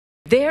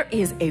there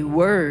is a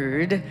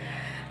word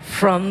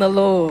from the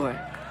Lord.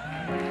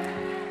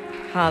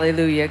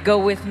 Hallelujah. Go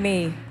with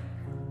me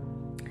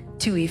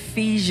to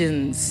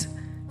Ephesians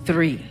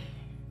 3.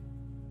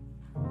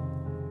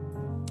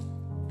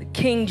 The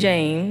King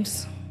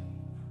James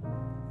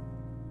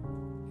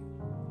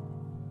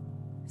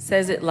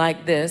says it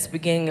like this,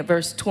 beginning at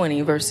verse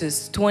 20,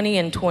 verses 20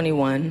 and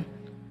 21,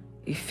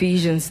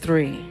 Ephesians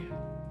 3.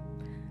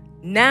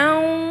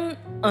 Now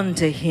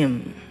unto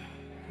him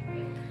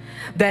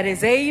that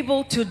is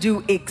able to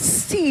do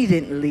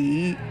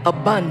exceedingly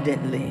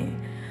abundantly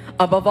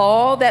above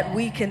all that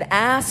we can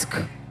ask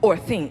or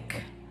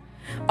think,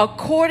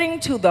 according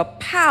to the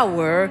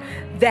power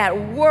that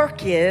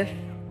worketh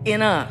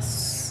in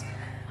us.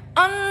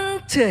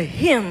 Unto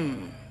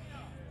him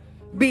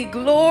be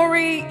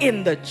glory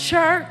in the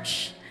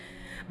church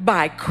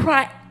by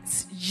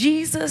Christ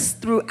Jesus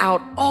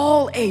throughout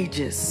all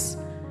ages,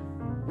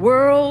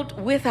 world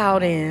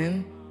without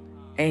end.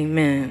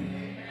 Amen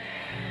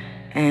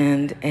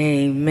and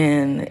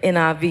amen.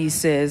 NIV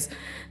says,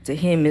 to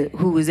him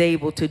who is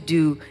able to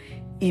do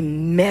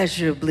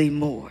immeasurably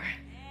more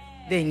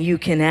than you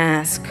can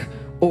ask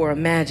or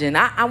imagine.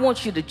 I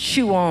want you to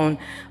chew on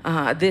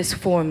this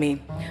for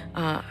me.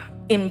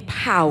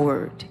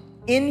 Empowered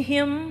in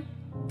him,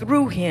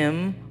 through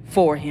him,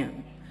 for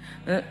him.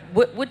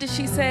 What did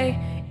she say?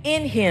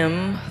 In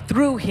him,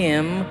 through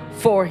him,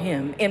 for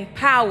him.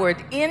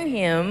 Empowered in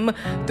him,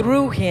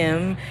 through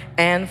him,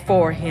 and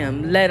for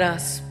him. Let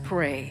us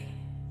pray.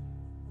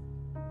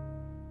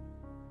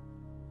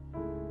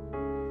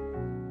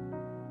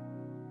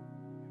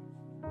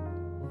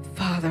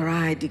 Father,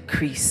 I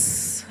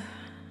decrease.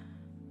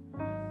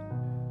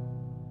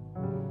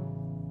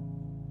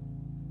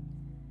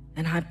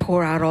 And I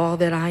pour out all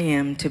that I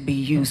am to be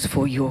used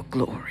for your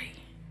glory.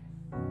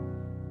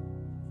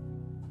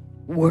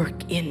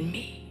 Work in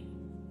me.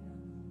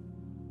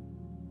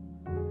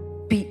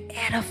 Be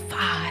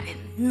edified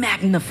and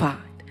magnified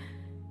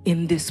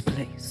in this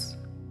place.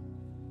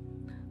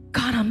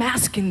 God, I'm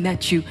asking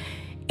that you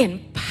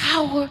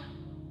empower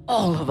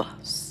all of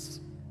us.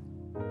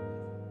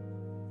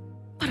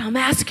 But I'm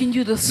asking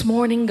you this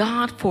morning,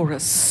 God, for a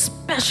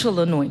special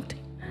anointing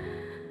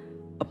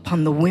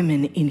upon the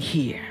women in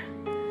here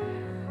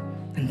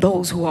and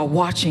those who are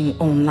watching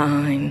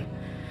online.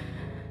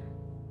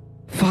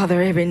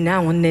 Father, every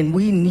now and then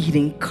we need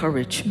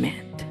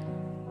encouragement.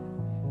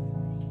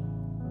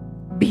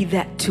 Be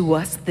that to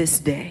us this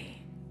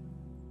day.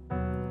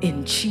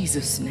 In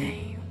Jesus'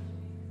 name,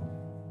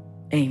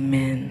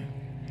 amen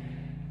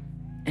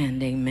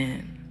and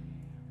amen.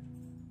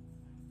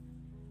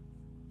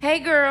 Hey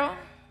girl,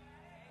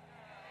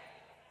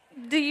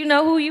 do you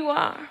know who you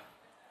are?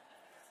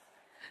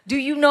 Do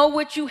you know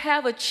what you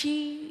have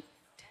achieved?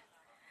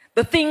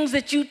 The things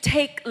that you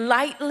take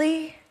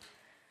lightly?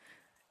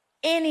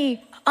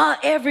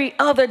 Every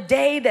other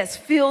day that's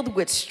filled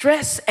with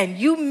stress, and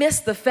you miss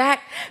the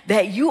fact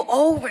that you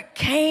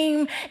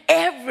overcame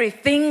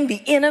everything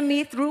the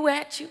enemy threw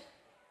at you?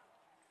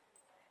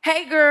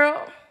 Hey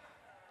girl,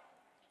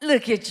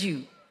 look at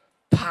you,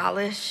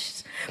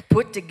 polished,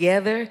 put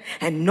together,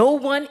 and no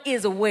one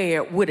is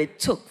aware what it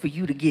took for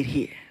you to get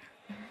here.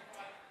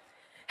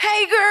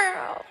 Hey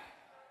girl,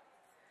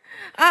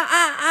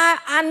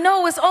 I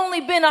know it's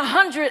only been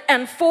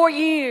 104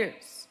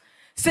 years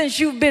since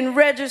you've been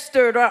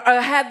registered or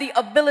had the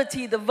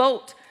ability to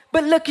vote.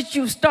 But look at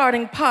you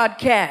starting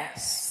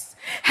podcasts,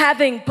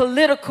 having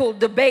political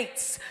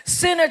debates,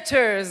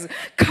 senators,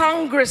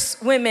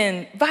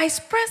 congresswomen,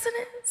 vice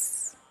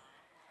presidents.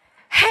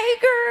 Hey,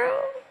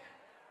 girl.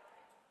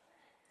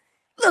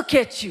 Look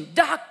at you,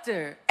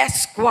 doctor,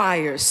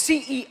 esquire,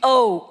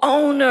 CEO,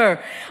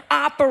 owner,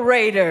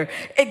 operator,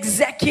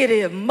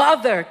 executive,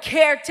 mother,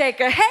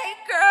 caretaker. Hey,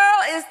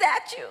 girl, is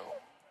that you?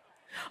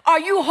 Are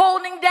you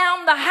holding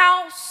down the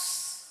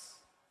house,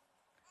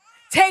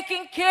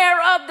 taking care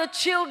of the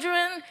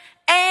children,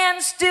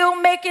 and still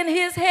making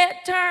his head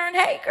turn?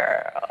 Hey,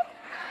 girl.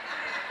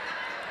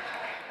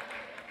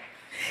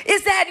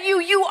 Is that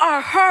you? You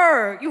are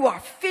her. You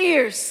are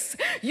fierce.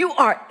 You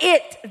are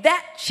it.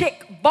 That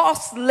chick,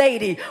 boss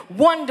lady,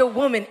 Wonder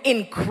Woman,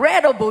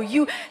 incredible.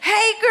 You,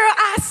 hey, girl,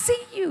 I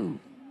see you.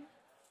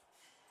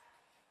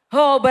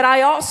 Oh, but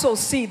I also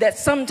see that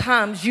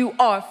sometimes you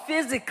are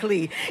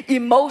physically,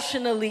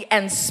 emotionally,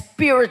 and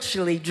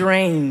spiritually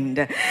drained.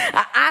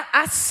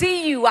 I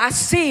see you. I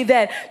see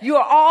that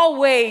you're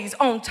always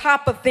on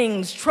top of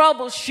things,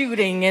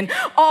 troubleshooting and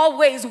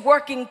always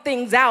working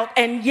things out.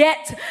 And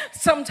yet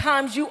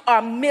sometimes you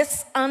are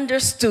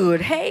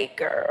misunderstood. Hey,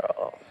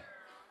 girl.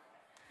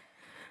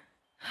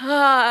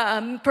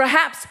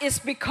 Perhaps it's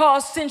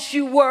because since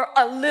you were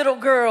a little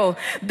girl,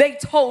 they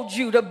told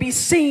you to be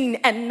seen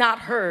and not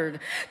heard,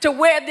 to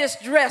wear this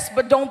dress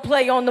but don't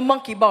play on the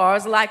monkey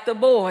bars like the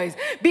boys.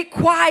 Be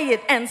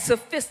quiet and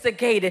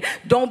sophisticated.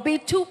 Don't be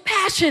too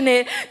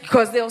passionate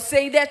because they'll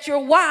say that you're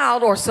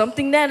wild or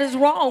something that is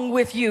wrong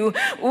with you.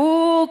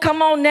 Ooh,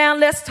 come on now,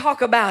 let's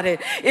talk about it.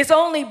 It's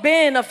only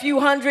been a few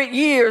hundred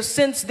years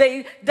since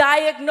they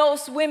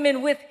diagnosed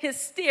women with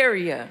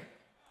hysteria.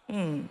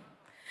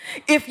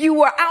 if you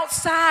were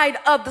outside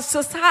of the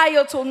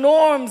societal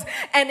norms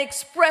and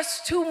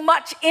expressed too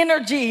much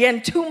energy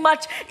and too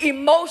much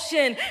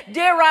emotion,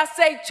 dare I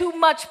say too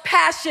much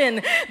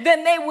passion,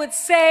 then they would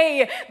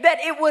say that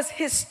it was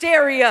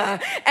hysteria.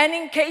 And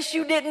in case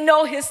you didn't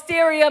know,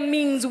 hysteria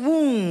means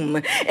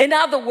womb. In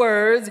other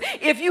words,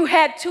 if you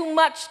had too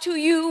much to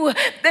you,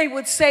 they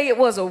would say it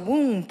was a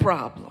womb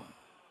problem.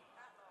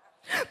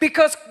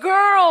 Because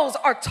girls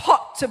are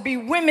taught to be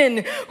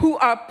women who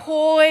are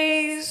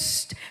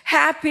poised,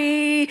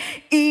 happy,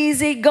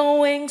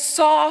 easygoing,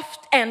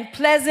 soft, and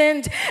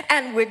pleasant,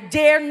 and would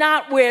dare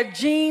not wear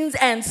jeans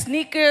and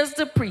sneakers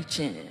to preach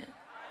in.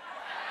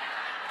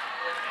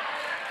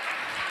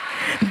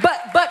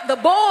 But the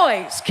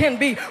boys can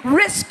be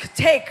risk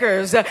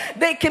takers.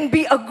 They can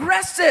be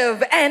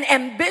aggressive and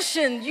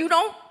ambitious. You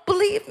don't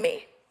believe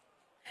me?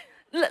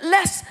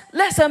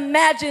 Let's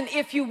imagine,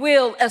 if you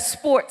will, a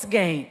sports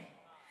game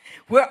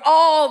where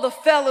all the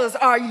fellas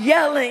are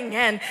yelling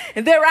and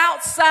they're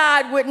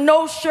outside with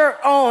no shirt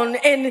on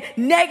in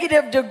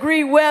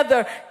negative-degree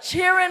weather,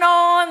 cheering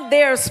on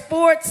their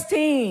sports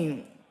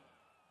team.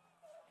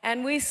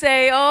 And we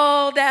say,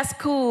 oh, that's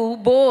cool,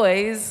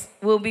 boys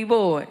will be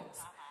boys.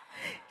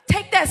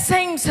 Take that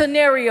same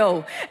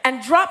scenario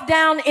and drop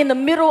down in the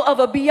middle of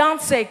a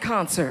Beyonce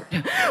concert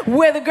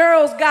where the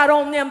girls got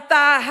on them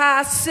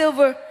thigh-high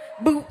silver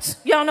boots.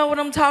 Y'all know what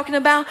I'm talking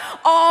about?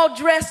 All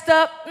dressed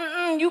up.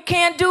 You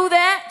can't do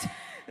that.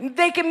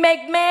 They can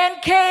make man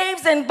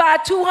caves and buy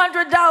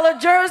 $200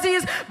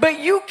 jerseys, but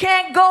you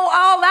can't go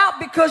all out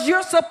because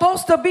you're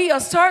supposed to be a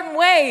certain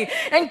way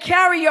and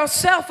carry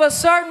yourself a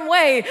certain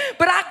way.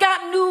 But I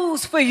got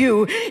news for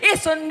you.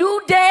 It's a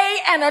new day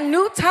and a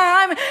new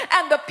time,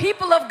 and the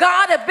people of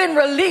God have been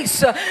released.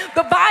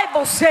 The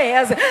Bible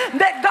says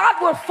that God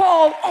will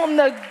fall on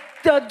the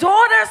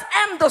daughters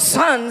and the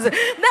sons.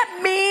 That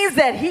means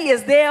that he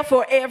is there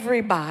for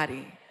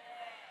everybody.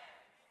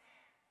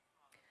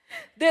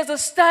 There's a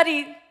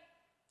study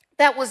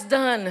that was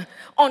done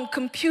on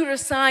computer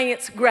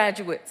science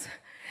graduates.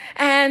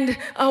 And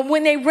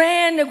when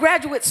the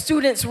graduate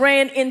students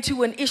ran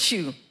into an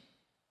issue,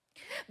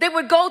 they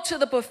would go to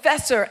the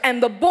professor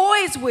and the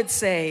boys would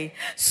say,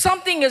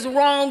 something is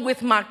wrong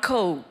with my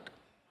code.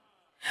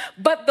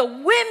 But the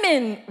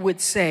women would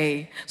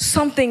say,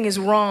 something is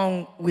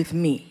wrong with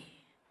me.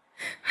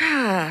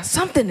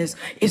 Something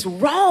is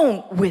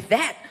wrong with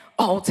that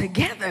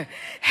altogether.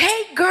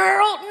 Hey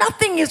girl,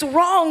 nothing is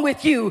wrong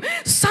with you.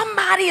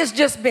 Somebody has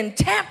just been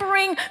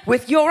tampering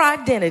with your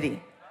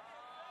identity.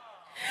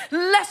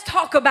 Let's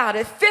talk about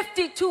it.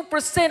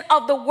 52%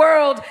 of the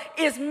world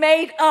is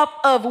made up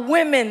of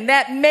women.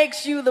 That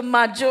makes you the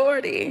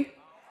majority.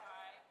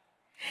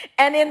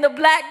 And in the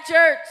black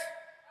church,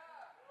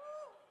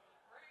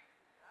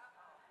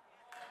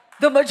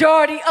 the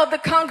majority of the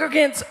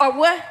congregants are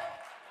what?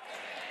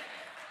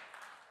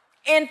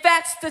 In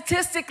fact,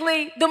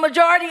 statistically, the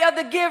majority of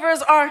the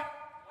givers are,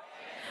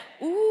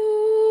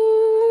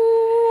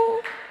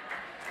 ooh.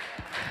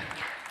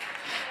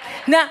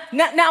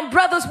 Now,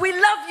 brothers, we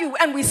love you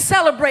and we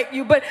celebrate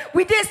you, but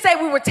we did say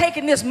we were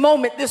taking this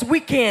moment this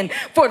weekend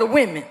for the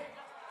women.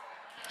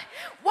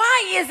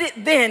 Why is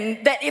it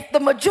then that if the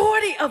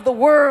majority of the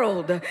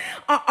world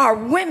are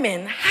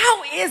women,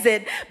 how is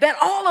it that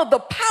all of the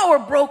power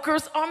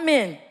brokers are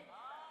men?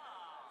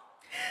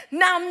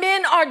 Now,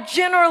 men are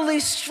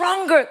generally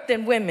stronger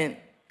than women.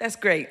 That's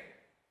great.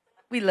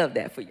 We love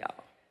that for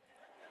y'all.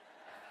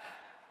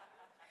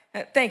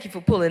 Thank you for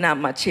pulling out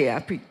my chair.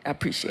 I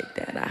appreciate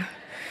that.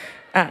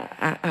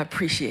 I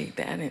appreciate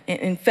that.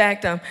 In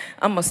fact, I'm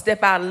going to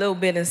step out a little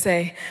bit and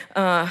say,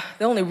 the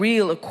only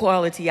real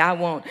equality I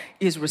want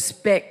is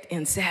respect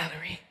and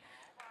salary.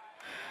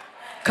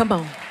 Come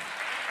on.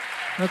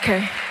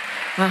 Okay?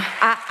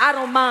 I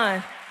don't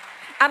mind.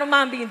 I don't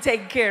mind being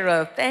taken care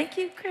of. Thank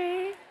you,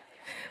 Craig.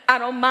 I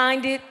don't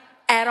mind it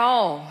at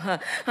all.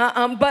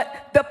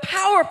 But the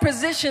power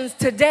positions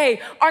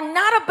today are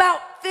not about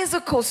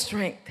physical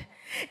strength.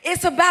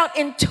 It's about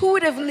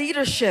intuitive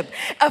leadership,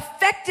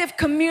 effective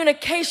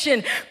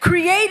communication,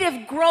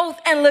 creative growth,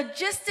 and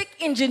logistic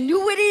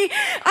ingenuity.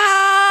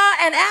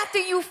 And after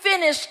you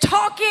finish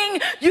talking,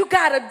 you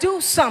got to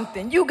do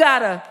something. You got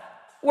to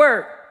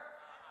work.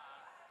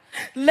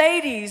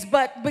 Ladies,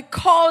 but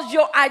because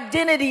your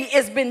identity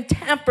has been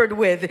tampered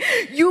with,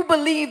 you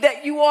believe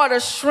that you ought to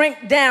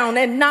shrink down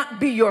and not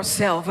be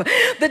yourself.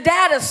 The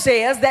data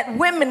says that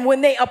women,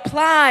 when they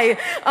apply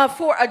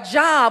for a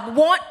job,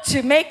 want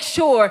to make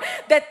sure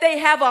that they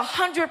have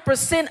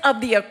 100%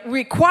 of the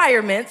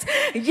requirements,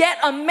 yet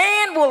a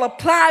man will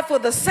apply for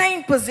the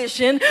same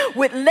position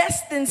with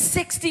less than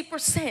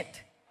 60%.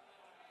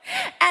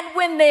 And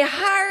when they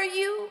hire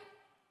you,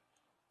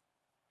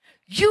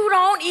 you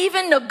don't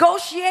even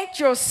negotiate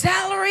your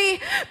salary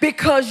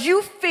because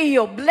you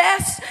feel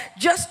blessed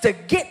just to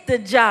get the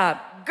job.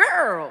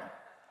 Girl.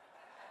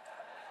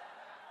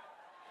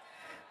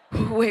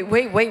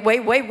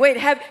 Wait.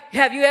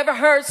 Have you ever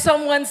heard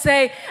someone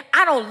say,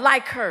 I don't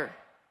like her?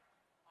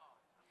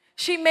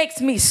 She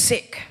makes me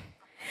sick.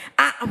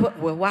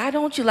 Well, why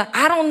don't you like?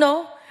 I don't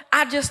know.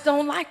 I just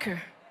don't like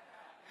her.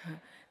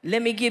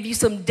 Let me give you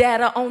some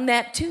data on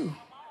that too.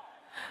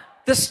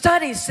 The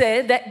study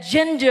said that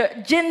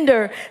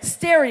gender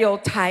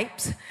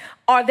stereotypes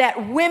are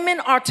that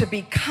women are to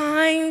be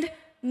kind,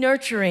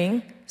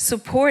 nurturing,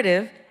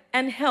 supportive,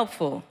 and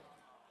helpful.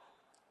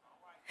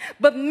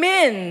 But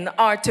men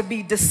are to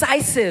be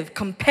decisive,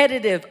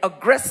 competitive,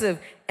 aggressive,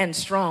 and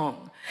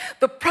strong.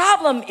 The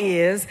problem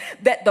is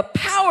that the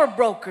power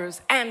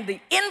brokers and the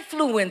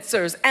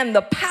influencers and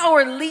the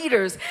power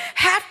leaders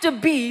have to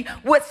be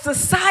what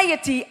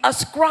society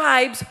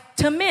ascribes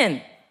to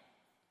men.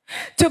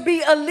 To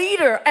be a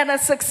leader and a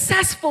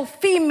successful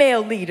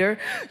female leader,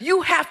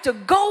 you have to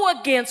go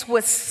against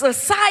what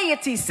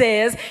society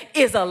says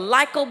is a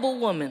likable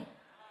woman.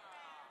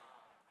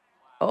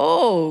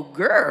 Oh,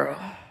 girl.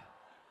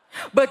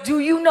 But do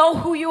you know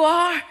who you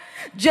are?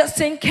 Just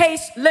in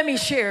case, let me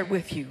share it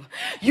with you.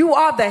 You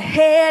are the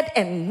head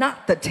and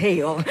not the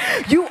tail.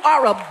 You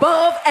are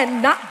above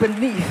and not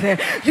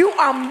beneath. You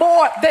are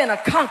more than a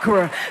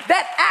conqueror.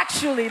 That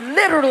actually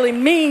literally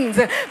means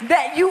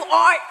that you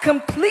are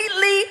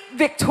completely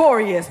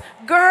victorious.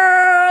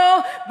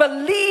 Girl,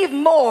 believe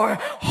more,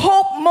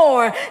 hope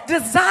more,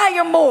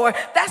 desire more.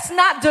 That's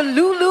not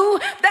delulu.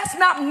 That's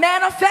not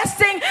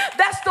manifesting.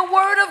 That's the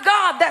word of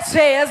God that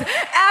says,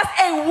 as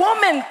a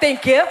woman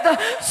thinketh,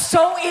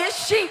 so is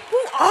she.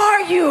 Who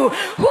are you?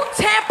 Who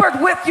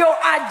tampered with your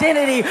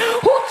identity?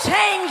 Who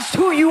changed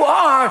who you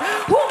are?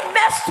 Who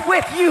messed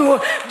with you?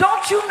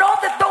 Don't you know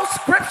that those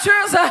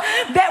scriptures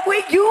that we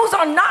use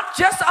are not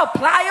just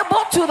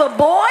applicable to the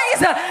boys,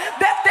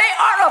 that they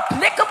are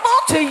applicable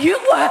to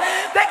you,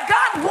 that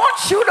God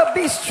wants you to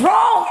be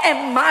strong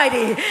and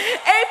mighty.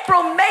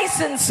 April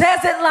Mason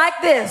says it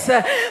like this: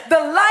 the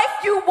life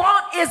you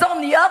want is on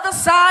the other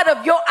side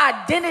of your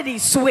identity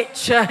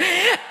switch.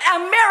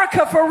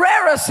 America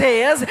Ferrera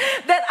says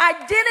that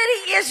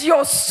identity is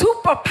your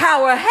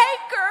superpower. Hey,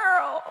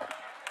 girl,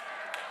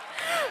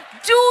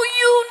 do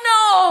you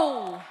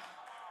know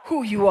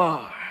who you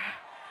are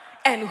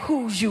and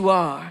whose you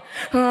are?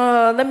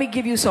 Let me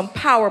give you some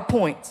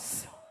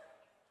PowerPoints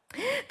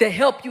to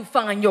help you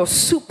find your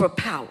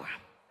superpower.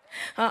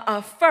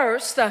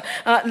 First,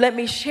 let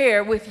me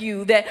share with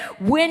you that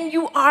when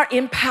you are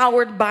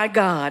empowered by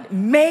God,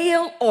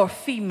 male or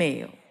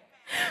female,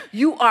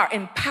 you are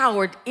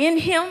empowered in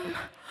Him,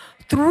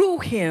 through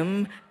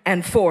Him,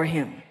 and for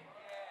Him.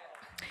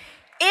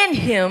 In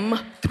Him,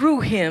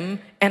 through Him,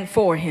 and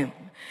for Him.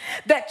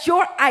 That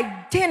your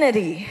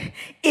identity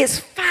is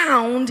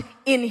found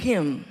in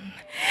Him.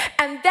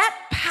 And that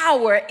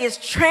power is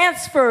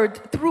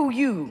transferred through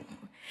you.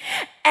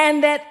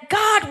 And that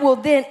God will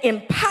then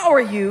empower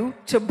you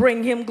to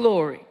bring Him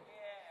glory.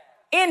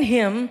 In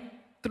Him,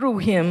 through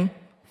Him,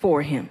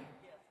 for Him.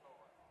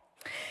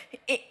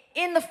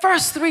 In the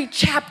first 3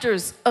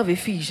 chapters of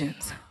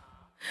Ephesians,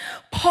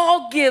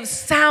 Paul gives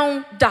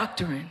sound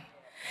doctrine.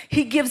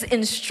 He gives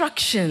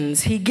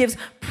instructions. He gives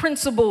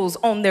principles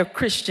on their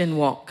Christian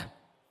walk.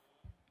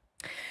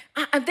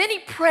 And then he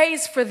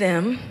prays for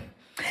them.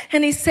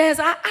 And he says,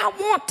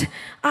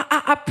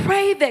 I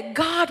pray that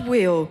God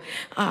will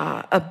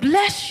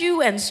bless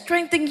you and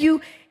strengthen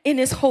you in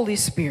His Holy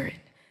Spirit.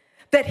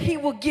 That He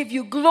will give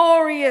you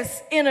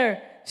glorious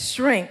inner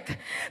strength.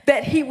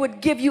 That He would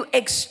give you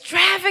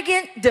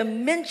extravagant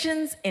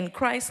dimensions in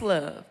Christ's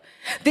love.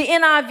 The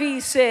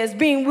NIV says,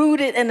 being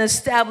rooted and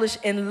established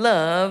in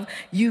love,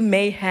 you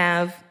may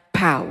have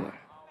power.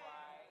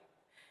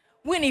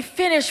 When he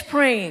finished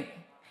praying,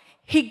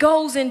 he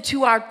goes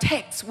into our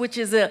text, which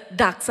is a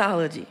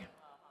doxology.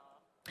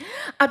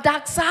 A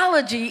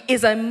doxology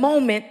is a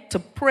moment to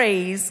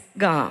praise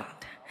God.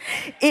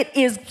 It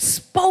is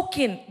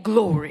spoken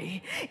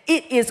glory.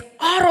 It is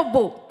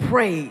audible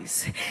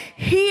praise.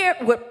 Here,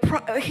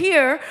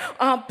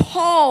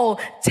 Paul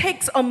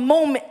takes a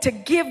moment to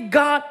give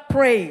God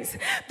praise.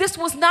 This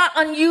was not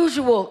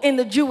unusual in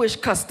the Jewish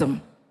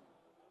custom.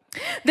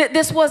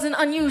 This wasn't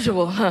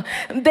unusual.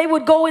 They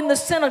would go in the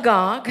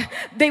synagogue,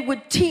 they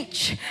would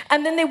teach,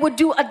 and then they would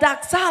do a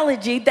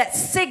doxology that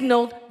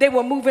signaled they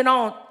were moving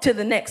on to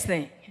the next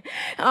thing.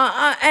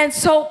 And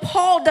so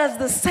Paul does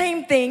the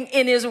same thing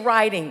in his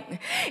writing.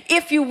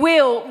 If you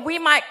will, we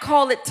might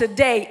call it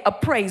today a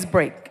praise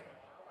break.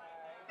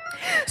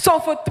 So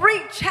for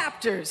 3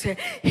 chapters,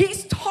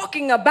 he's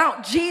talking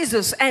about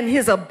Jesus and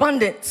His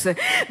abundance.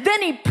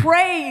 Then he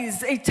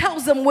prays, he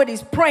tells them what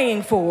he's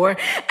praying for,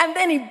 and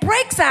then he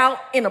breaks out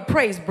in a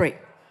praise break.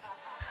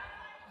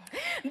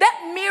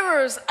 That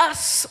mirrors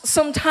us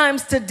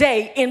sometimes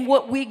today in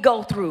what we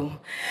go through.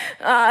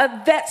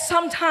 That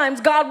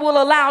sometimes God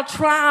will allow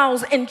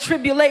trials and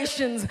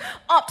tribulations,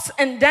 ups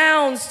and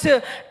downs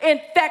to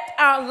infect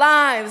our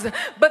lives.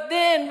 But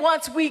then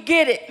once we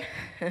get it,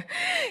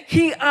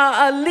 he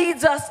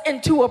leads us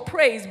into a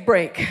praise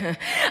break.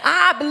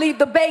 I believe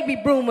the baby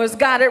boomers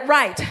got it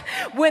right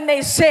when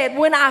they said,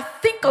 when I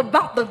think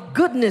about the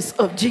goodness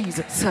of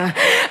Jesus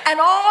and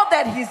all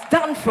that he's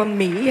done for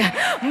me,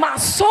 my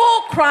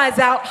soul cries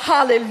out,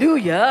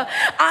 hallelujah.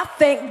 I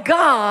thank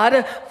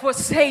God for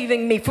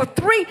saving me. For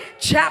 3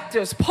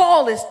 chapters,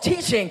 Paul is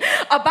teaching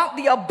about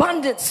the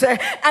abundance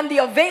and the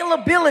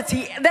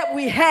availability that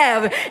we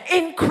have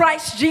in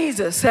Christ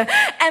Jesus.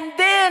 And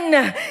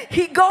then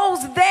he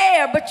goes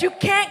there, but you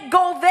can't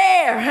go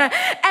there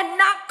and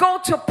not go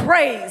to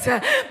praise.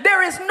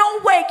 There is no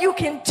way you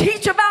can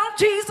teach about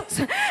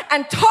Jesus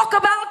and talk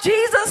about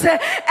Jesus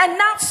and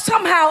not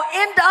somehow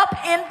end up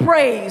in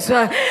praise.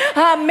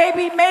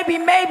 Maybe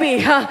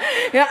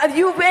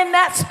you've in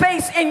that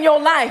space in your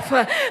life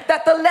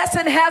that the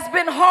lesson has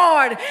been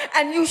hard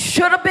and you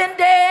should have been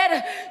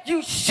dead.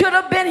 You should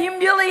have been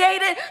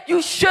humiliated.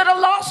 You should have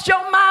lost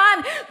your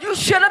mind. You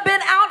should have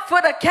been out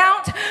for the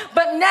count.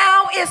 But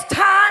now it's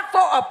time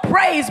for a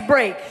praise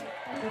break.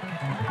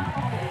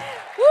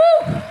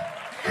 Woo!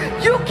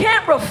 You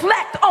can't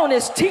reflect on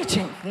his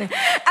teaching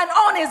and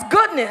on his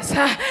goodness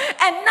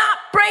and not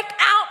break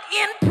out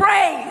in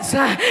praise.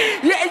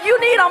 You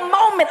need a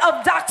moment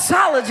of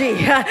doxology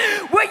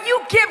where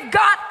you give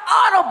God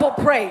audible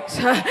praise.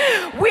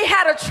 We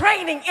had a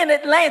training in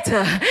Atlanta,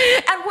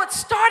 and what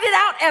started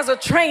out as a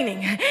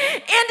training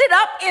ended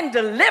up in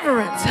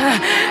deliverance,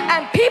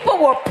 and people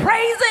were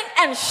praising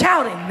and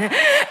shouting.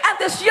 And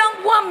this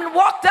young woman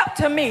walked up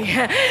to me,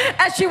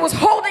 and she was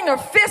holding her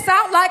fist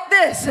out like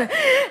this,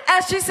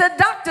 and she said,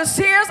 Dr.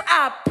 Sears,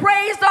 I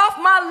praised off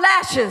my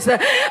lashes.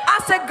 I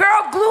said,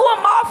 girl, glue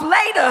them off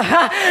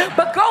later,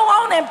 but go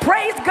on and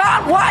praise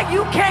God while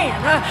you can.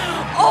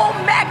 Oh,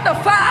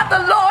 magnify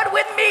the Lord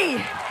with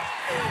me.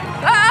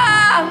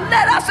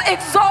 Let us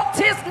exalt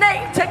his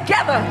name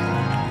together.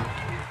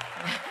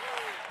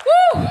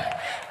 Woo!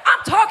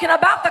 I'm talking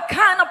about the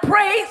kind of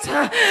praise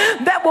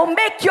that will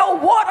make your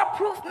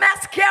waterproof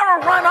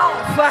mascara run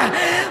off,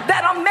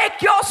 that'll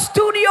make your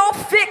studio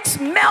fix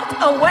melt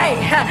away,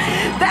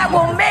 that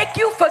will make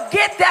you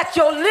forget that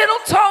your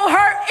little toe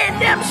hurt in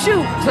them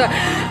shoes.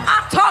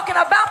 I'm talking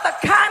about the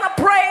kind of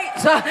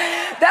praise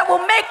that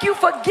will make you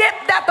forget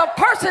that the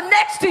person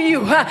next to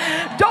you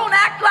don't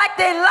act like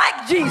they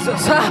like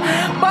Jesus,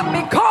 but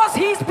because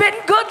he's been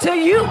good to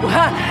you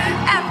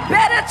and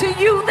better to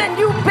you than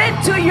you've been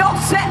to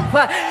yourself,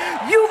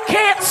 you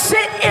can't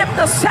sit in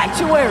the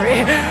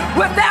sanctuary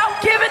without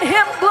giving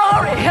him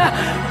glory.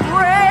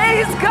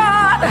 Praise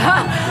God,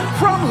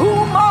 from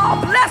whom all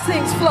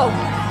blessings flow.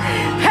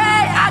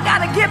 Hey, I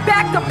gotta get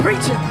back to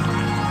preaching.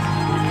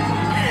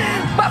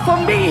 But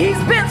for me,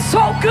 he's been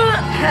so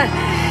good.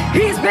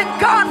 He's been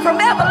God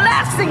from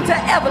everlasting to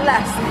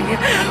everlasting,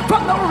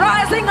 from the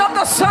rising of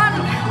the sun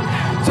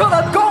to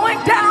the going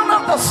down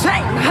of the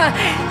same.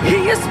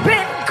 He has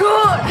been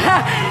good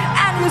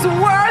and is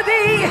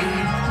worthy.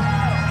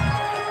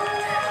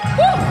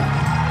 Woo!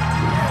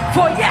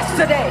 For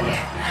yesterday,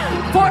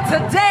 for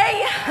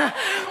today,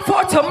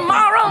 for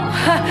tomorrow,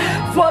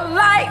 for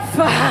life,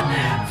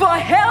 for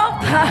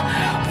health,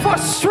 for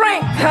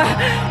strength,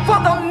 for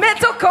the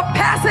mental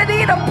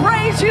capacity to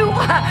praise you,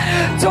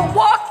 to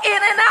walk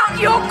in and out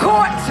your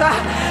courts,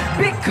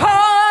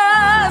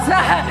 because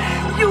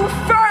you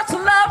first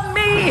loved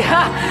me.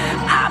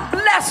 I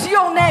bless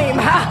your name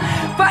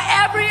for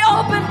every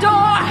open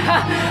door,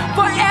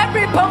 for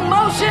every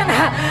promotion.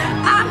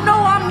 I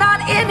know I'm not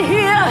in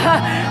here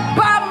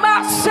by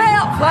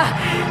myself.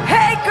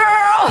 Hey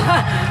girl,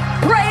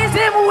 praise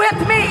him with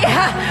me,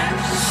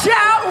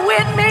 shout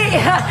with me.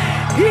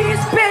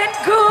 He's been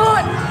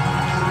good.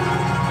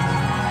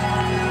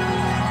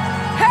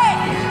 Hey,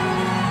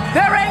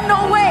 there ain't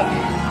no way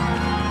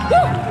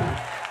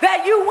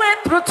that you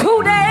went through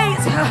 2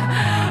 days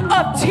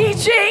of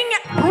teaching,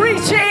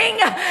 preaching,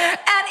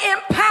 and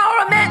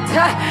empowerment,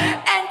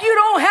 and you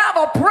don't have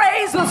a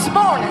praise this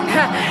morning.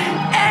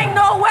 Ain't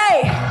no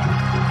way.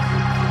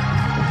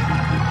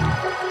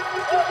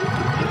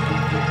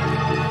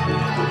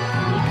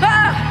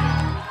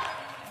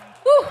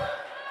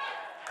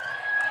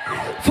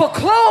 For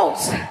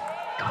clothes,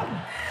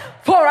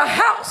 for a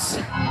house,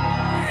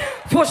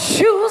 for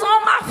shoes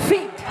on my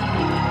feet.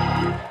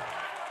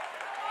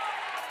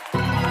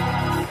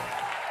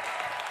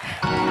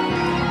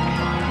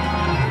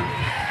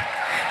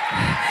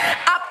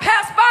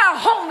 A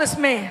homeless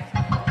man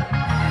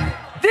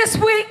this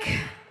week.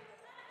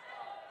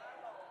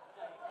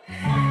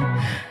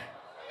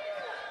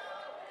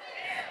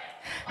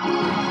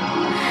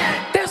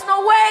 There's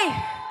no way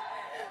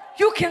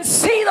you can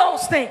see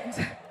those things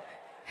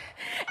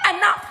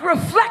and not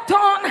reflect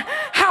on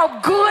how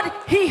good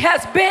he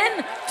has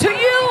been to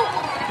you.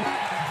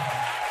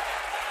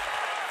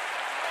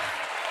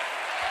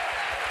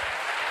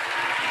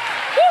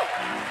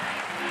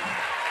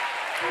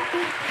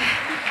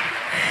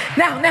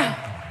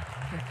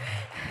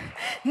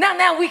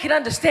 Now we can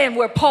understand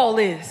where Paul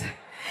is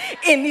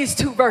in these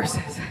 2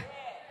 verses.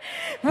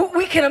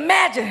 We can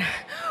imagine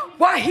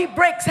why he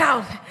breaks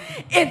out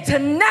into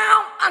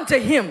now unto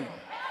him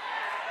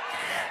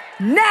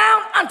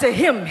Now unto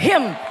him,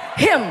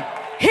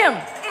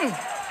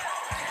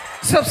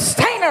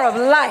 sustainer of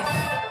life,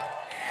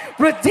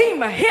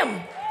 redeemer,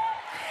 him.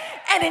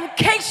 And in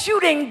case you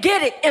didn't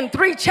get it in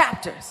 3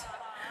 chapters,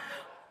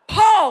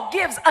 Paul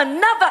gives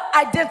another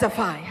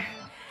identifier.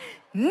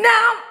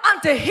 Now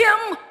unto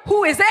him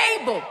who is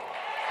able.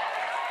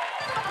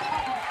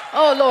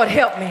 Oh, Lord,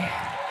 help me.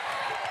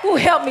 Who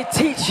help me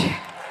teach?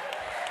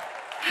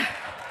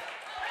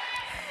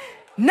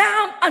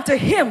 Now unto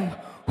him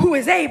who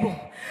is able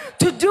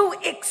to do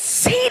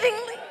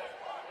exceedingly,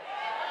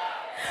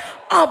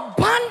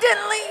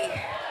 abundantly,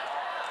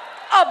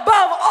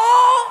 above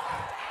all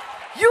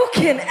you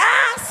can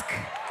ask.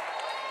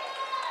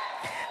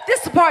 This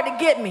is the part to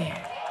get me.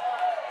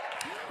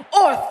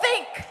 Or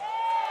think.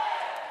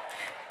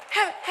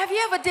 Have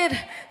you ever did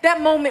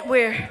that moment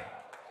where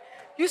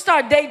you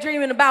start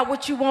daydreaming about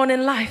what you want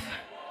in life?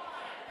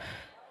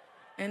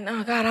 And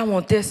oh God, I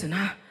want this, and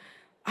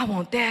I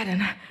want that,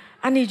 and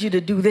I need you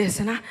to do this,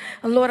 and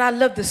Lord, I'd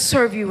love to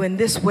serve you in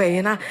this way,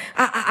 and I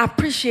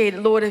appreciate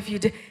it, Lord, if you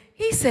did.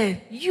 He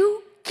said,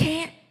 you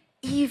can't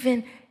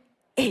even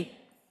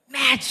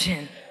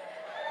imagine.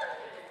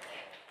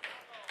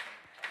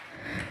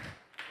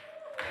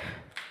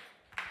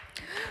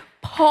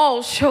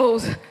 Paul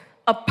shows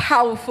a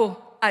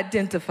powerful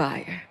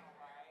identifier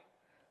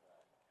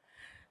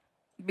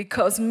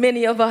because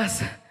many of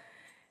us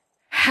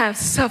have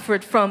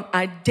suffered from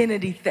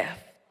identity theft.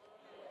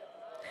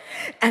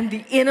 And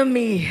the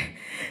enemy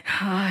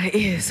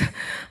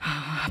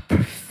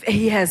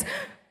he has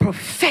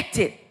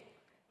perfected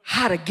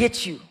how to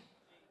get you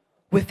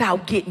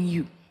without getting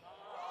you.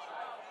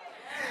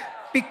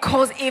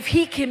 Because if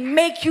he can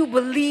make you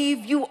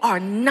believe you are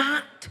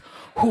not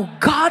who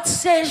God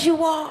says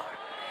you are,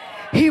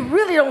 he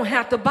really don't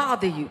have to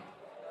bother you.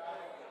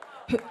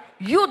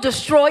 You'll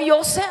destroy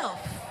yourself.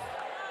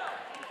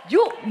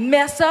 You'll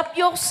mess up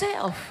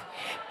yourself.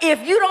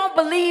 If you don't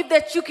believe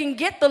that you can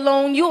get the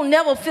loan, you'll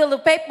never fill the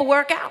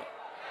paperwork out.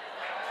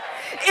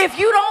 If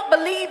you don't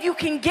believe you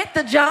can get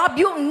the job,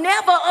 you'll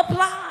never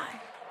apply.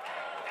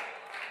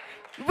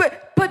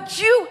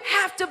 But you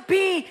have to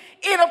be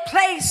in a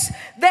place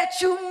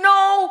that you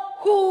know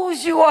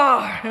whose you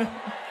are.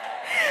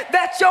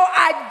 That your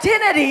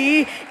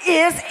identity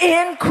is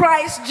in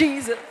Christ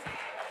Jesus.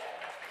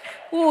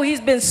 Ooh,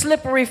 he's been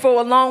slippery for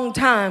a long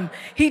time.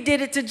 He did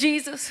it to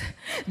Jesus.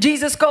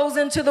 Jesus goes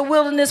into the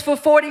wilderness for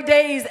 40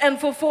 days and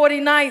for 40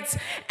 nights,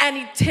 and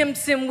he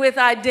tempts him with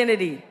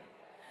identity.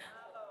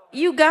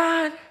 You,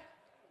 God,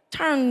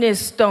 turn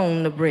this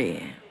stone to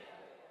bread.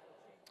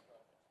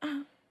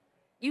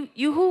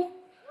 You who?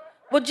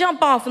 Well,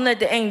 jump off and let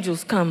the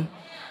angels come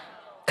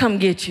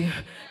get you.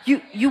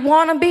 You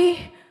want to be?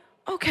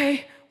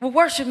 Okay, well,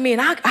 worship me,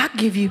 and I'll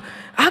give you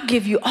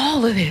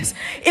all of this.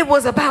 It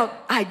was about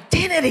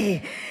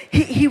identity.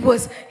 He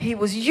was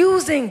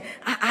using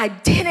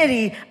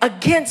identity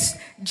against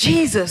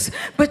Jesus.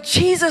 But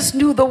Jesus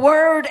knew the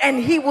word,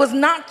 and he was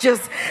not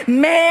just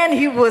man,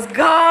 he was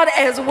God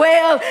as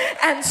well.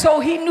 And so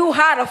he knew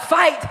how to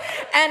fight.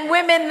 And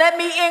women, let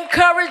me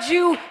encourage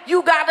you,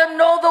 you got to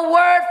know the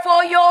word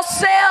for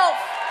yourself.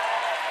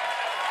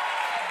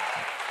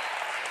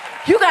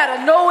 You got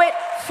to know it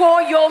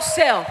for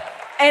yourself.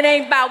 It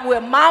ain't about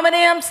what mama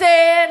them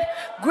said,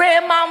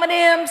 grandmama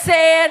them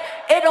said.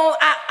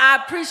 I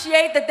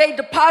appreciate that they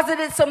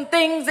deposited some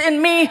things in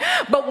me,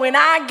 but when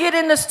I get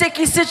into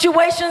sticky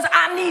situations,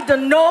 I need to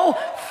know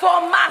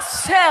for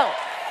myself.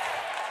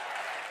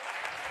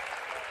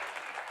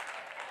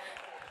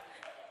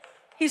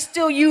 He's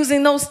still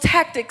using those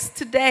tactics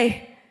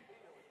today.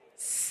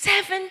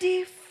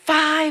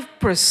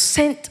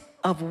 75%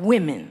 of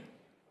women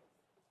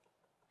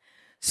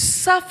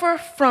suffer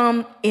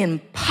from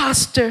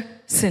imposter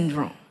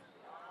syndrome.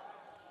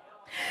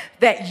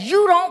 That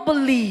you don't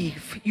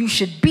believe you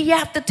should be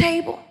at the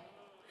table,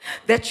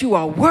 that you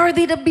are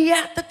worthy to be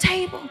at the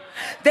table,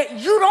 that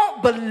you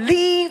don't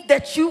believe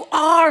that you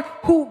are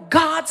who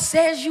God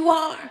says you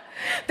are,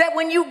 that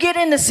when you get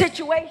into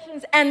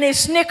situations and they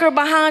snicker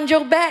behind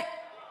your back,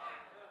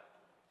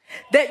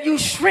 that you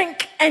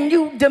shrink and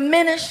you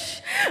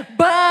diminish.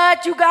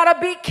 But you gotta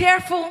be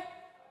careful,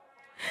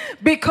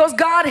 because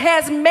God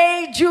has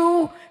made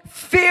you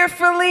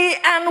fearfully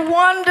and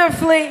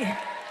wonderfully.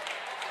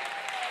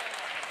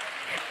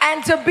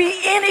 And to be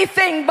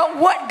anything but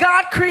what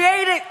God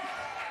created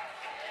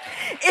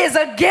is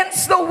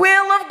against the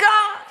will of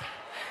God.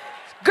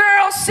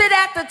 Girls, sit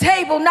at the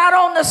table, not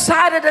on the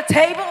side of the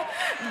table.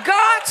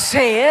 God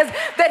says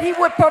that he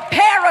would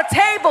prepare a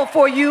table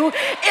for you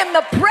in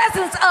the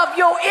presence of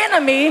your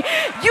enemy.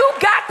 You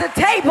got the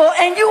table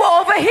and you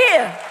over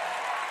here.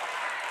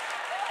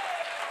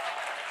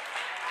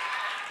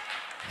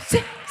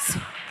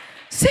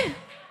 Sit.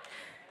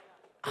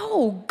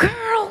 Oh,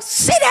 girl,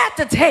 sit at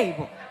the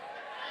table.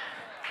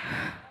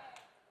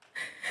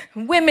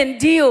 Women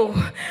deal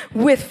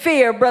with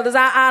fear, brothers.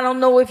 I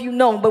don't know if you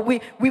know, but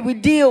we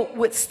deal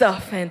with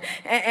stuff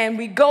and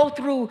we go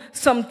through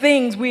some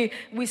things. We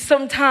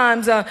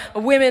sometimes,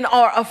 women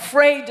are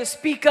afraid to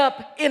speak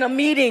up in a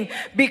meeting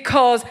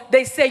because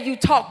they say you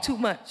talk too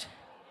much.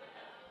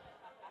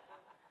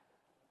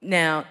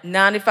 Now,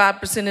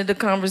 95% of the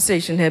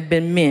conversation have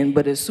been men,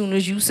 but as soon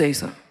as you say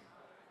something,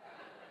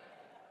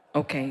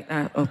 okay.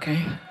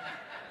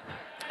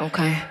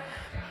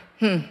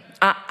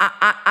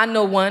 I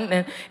know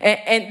one,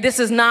 and this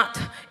is not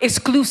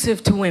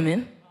exclusive to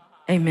women,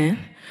 amen.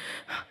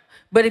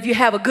 But if you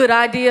have a good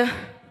idea,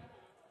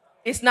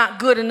 it's not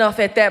good enough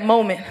at that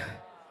moment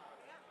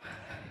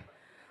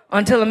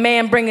until a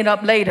man bring it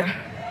up later,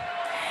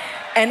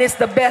 and it's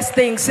the best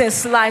thing since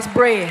sliced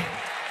bread.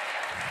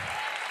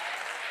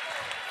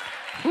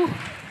 Whew.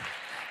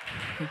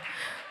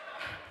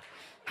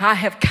 I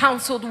have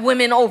counseled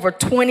women over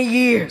 20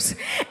 years,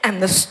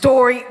 and the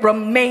story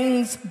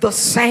remains the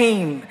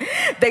same.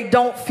 They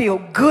don't feel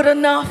good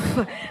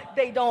enough.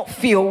 They don't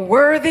feel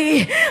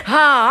worthy.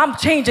 I'm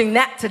changing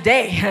that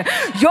today.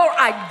 Your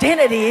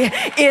identity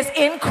is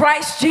in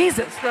Christ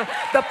Jesus.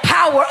 The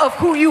power of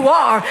who you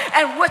are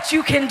and what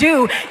you can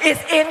do is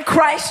in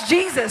Christ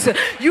Jesus.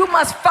 You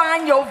must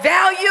find your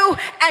value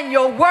and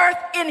your worth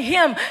in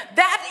Him.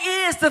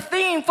 That is the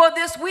theme for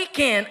this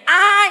weekend.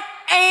 I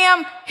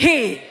am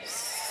His.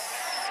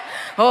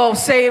 Oh,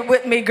 say it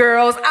with me,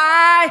 girls.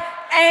 I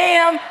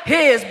am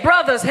His.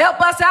 Brothers,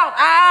 help us out.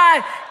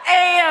 I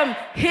am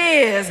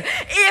His.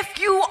 If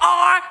you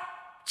are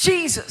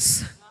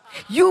Jesus,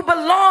 you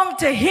belong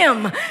to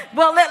Him.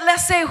 Well,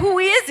 let's say, who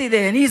is He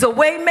then? He's a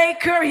way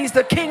maker. He's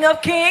the King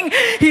of Kings.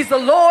 He's the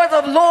Lord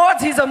of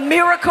Lords. He's a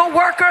miracle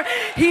worker.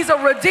 He's a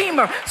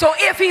redeemer. So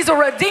if He's a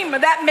redeemer,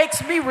 that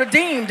makes me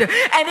redeemed.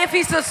 And if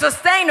He's a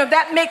sustainer,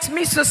 that makes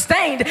me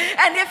sustained.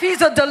 And if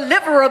He's a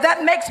deliverer,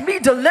 that makes me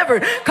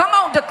delivered. Come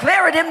on,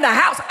 declare it in the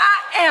house. I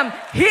am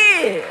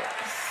His.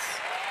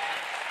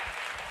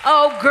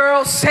 Oh,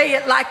 girl, say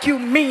it like you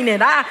mean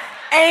it. I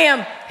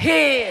am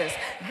His.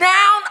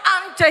 Down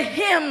unto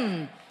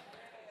Him.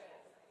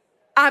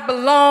 I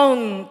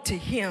belong to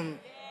Him.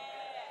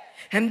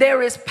 And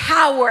there is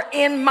power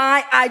in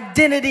my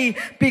identity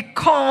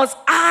because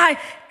I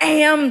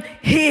am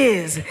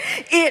His.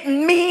 It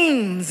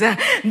means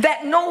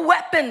that no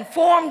weapon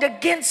formed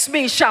against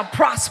me shall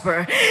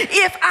prosper.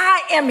 If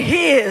I am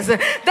His,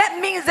 that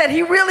means that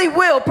He really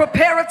will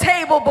prepare a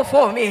table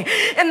before me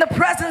in the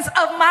presence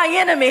of my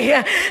enemy.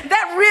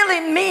 That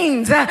really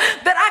means that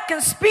I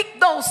can speak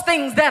those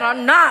things that are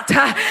not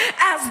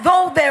as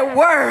though there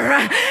were.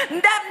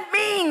 That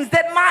means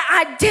that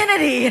my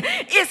identity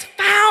is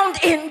found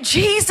in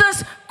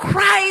Jesus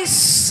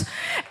Christ,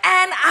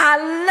 and I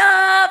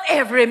love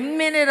every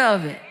minute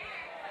of it.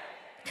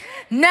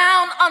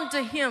 Now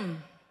unto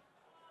Him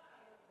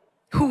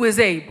who is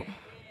able.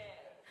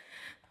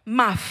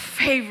 My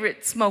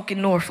favorite Smoky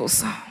Norfolk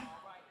song.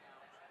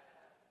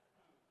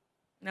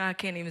 No, I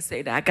can't even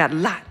say that. I got a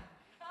lot.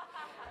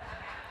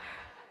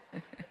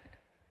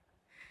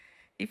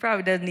 He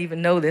probably doesn't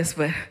even know this,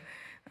 but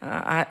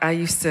I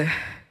used to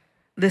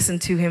listen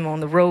to him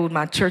on the road.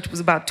 My church was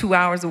about 2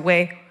 hours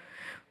away,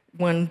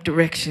 one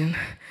direction,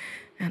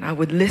 and I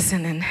would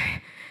listen and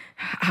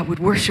I would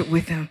worship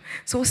with him.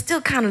 So it's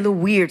still kind of a little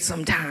weird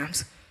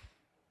sometimes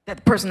that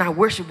the person I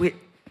worship with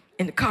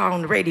in the car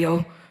on the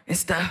radio and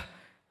stuff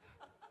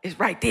is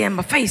right there in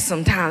my face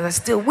sometimes. That's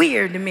still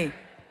weird to me.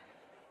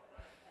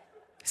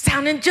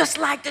 Sounding just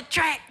like the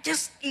track,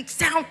 just it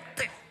sound.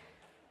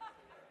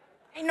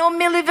 Ain't no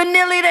Milli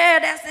Vanilli there.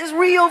 That's his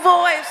real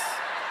voice.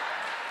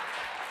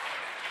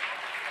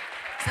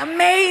 It's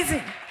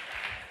amazing.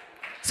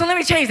 So let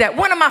me change that.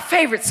 One of my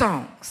favorite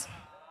songs.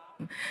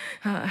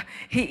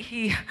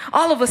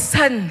 All of a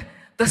sudden,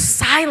 the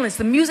silence,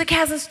 the music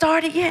hasn't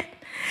started yet,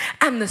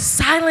 and the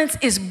silence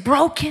is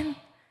broken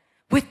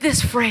with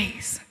this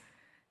phrase: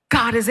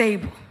 God is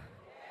able.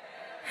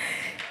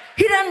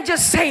 He doesn't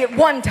just say it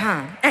one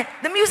time. And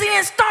the music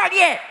didn't start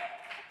yet.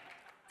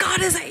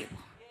 God is able.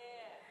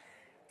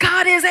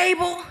 God is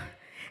able.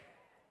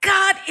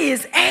 God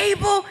is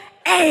able,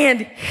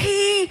 and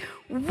He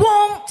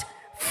won't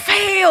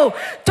fail.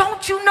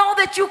 Don't you know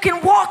that you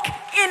can walk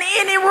in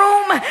any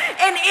room,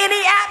 in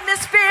any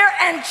atmosphere,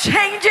 and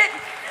change it?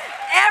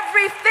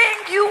 Everything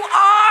you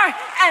are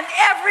and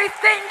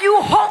everything you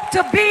hope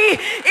to be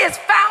is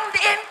found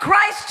in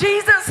Christ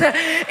Jesus.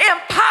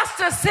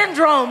 Imposter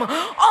syndrome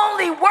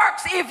only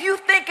works if you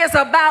think it's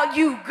about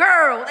you.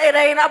 Girl, it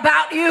ain't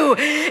about you.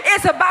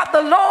 It's about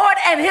the Lord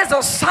and His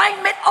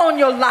assignment on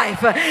your life.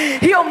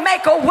 He'll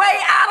make a way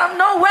out of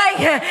no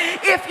way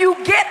if you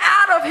get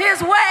out of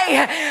His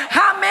way.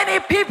 How many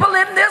people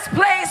in this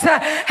place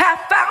have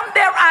found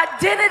their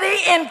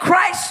identity in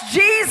Christ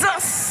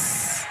Jesus?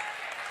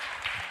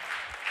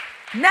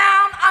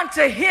 Now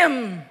unto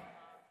Him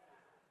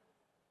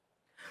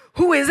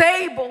who is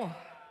able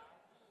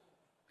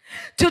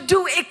to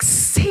do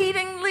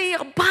exceedingly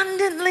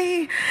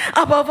abundantly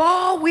above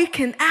all we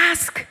can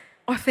ask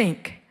or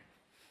think.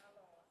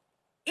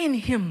 In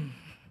Him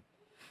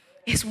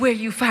is where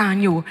you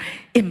find your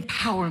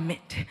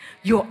empowerment.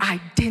 Your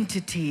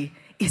identity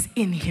is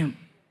in him.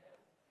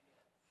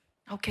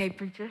 Okay,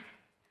 preacher,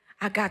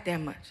 I got that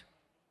much.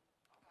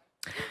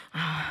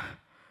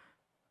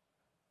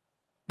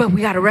 But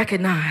we got to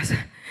recognize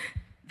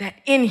that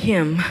in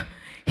him,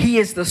 he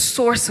is the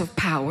source of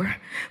power,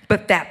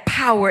 but that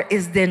power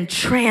is then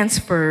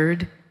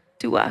transferred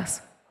to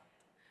us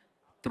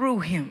through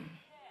him.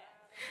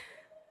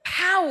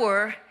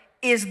 Power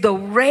is the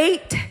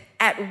rate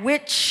at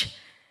which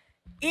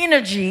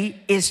energy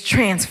is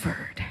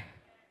transferred.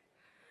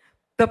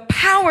 The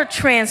power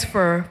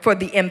transfer for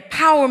the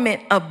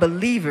empowerment of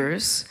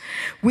believers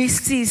we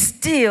see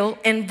still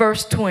in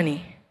verse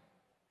 20.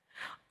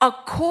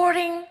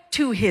 According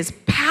to his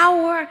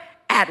power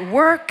at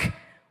work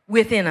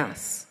within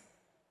us.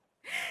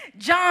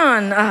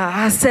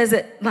 John says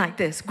it like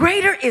this: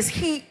 greater is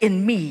he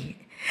in me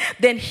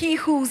than he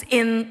who's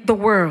in the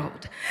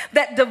world.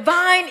 That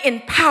divine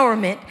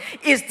empowerment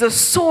is the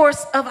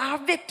source of our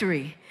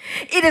victory.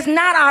 It is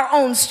not our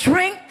own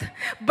strength,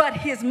 but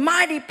his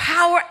mighty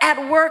power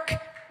at work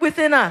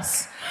within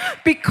us.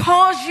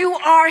 Because you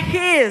are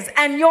his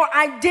and your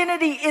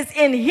identity is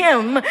in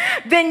him,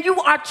 then you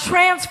are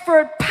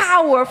transferred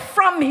power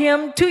from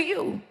him to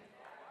you.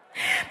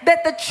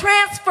 That the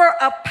transfer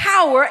of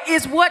power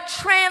is what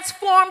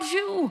transforms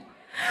you.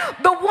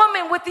 The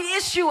woman with the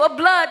issue of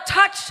blood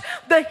touched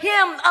the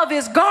hem of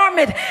his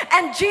garment,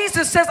 and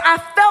Jesus says, I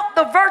felt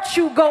the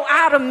virtue go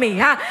out of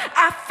me.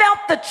 I felt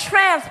the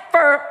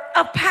transfer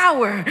of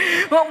power.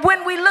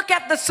 When we look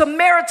at the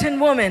Samaritan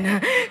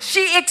woman,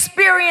 she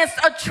experienced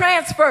a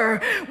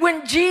transfer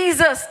when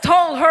Jesus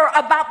told her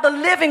about the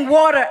living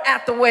water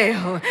at the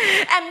well.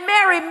 And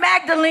Mary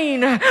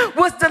Magdalene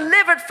was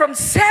delivered from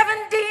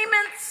 7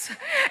 demons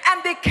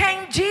and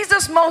became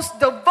Jesus' most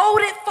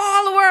devoted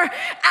follower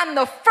and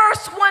the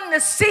first one to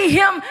see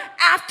him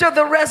after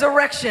the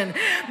resurrection.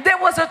 There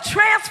was a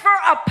transfer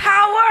of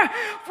power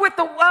with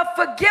the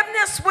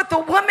forgiveness with the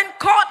woman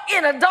caught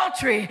in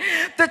adultery.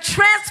 The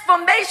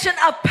transformation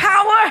of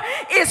power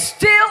is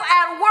still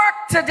at work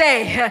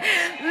today.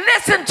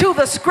 Listen to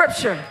the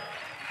scripture.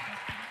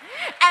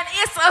 And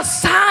it's a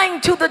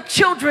sign to the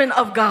children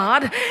of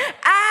God.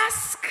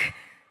 Ask,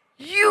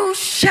 you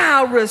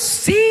shall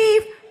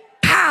receive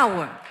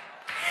power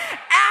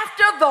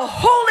after the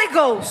Holy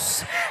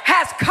Ghost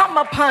has come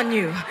upon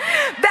you.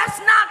 That's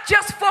not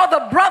just for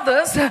the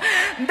brothers.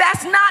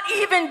 That's not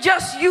even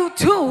just you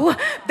two.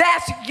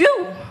 That's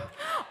you.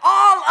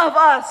 All of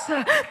us,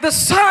 the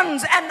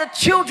sons and the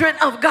children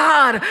of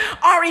God,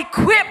 are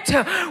equipped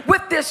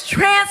with this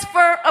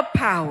transfer of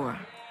power.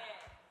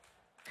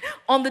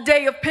 On the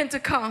day of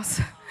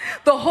Pentecost,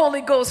 the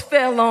Holy Ghost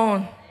fell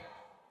on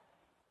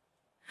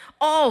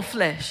all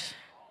flesh.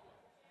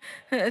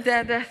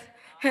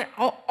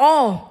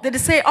 All. Did it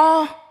say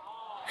all?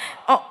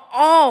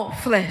 All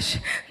flesh.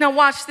 Now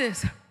watch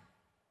this.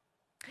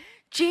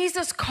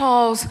 Jesus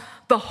calls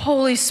the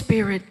Holy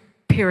Spirit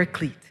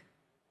Paraclete.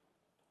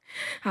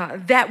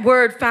 That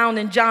word found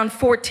in John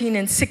 14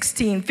 and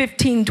 16,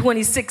 15,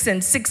 26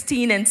 and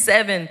 16 and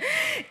 7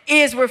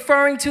 is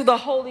referring to the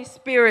Holy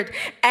Spirit,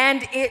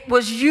 and it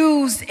was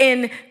used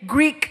in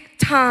Greek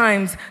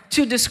times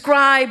to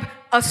describe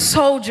a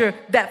soldier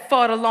that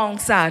fought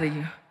alongside of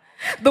you.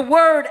 The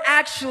word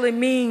actually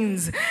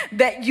means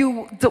that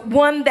the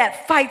one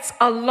that fights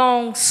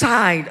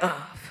alongside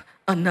of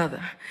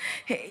another.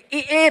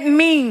 It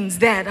means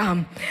that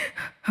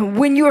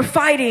when you're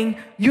fighting,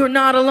 you're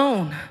not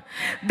alone.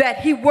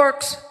 That he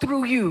works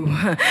through you.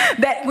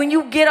 That when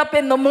you get up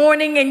in the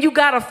morning and you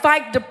got to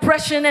fight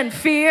depression and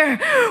fear,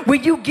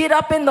 when you get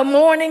up in the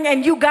morning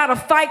and you got to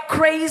fight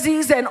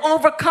crazies and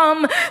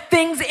overcome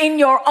things in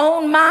your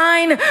own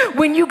mind,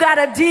 when you got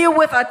to deal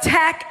with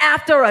attack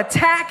after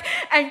attack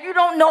and you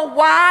don't know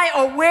why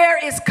or where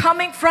it's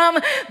coming from,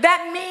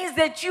 that means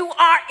that you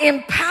are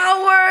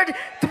empowered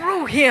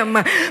through him,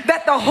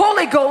 that the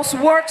Holy Ghost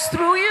works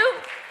through you.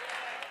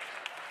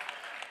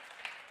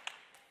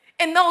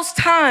 In those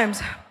times,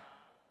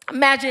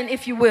 imagine,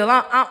 if you will,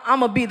 I'm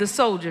going to be the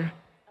soldier.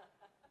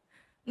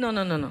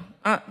 No.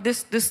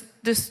 This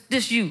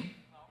you.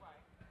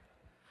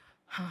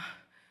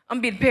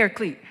 I'm being the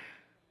paraclete.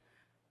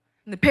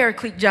 And the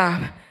paraclete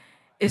job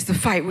is to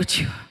fight with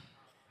you.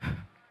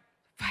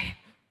 Fight.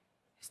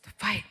 It's to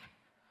fight.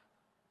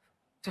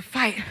 To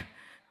fight.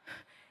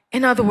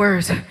 In other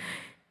words,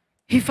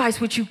 he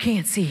fights what you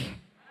can't see.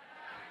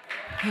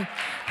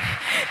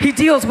 He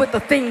deals with the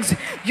things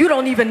you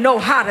don't even know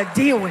how to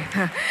deal with.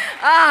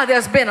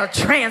 There's been a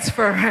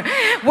transfer.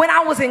 When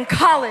I was in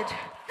college,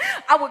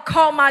 I would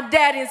call my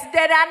daddy and say,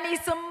 Daddy, I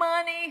need some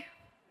money.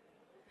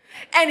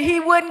 And he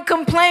wouldn't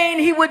complain.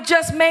 He would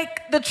just make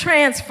the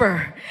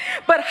transfer.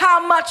 But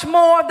how much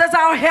more does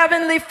our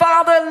Heavenly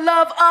Father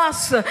love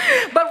us?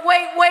 But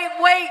wait.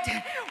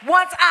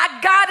 Once I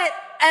got it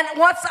and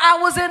once I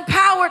was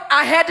empowered,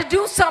 I had to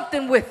do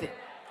something with it.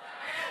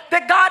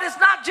 That God is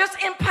not just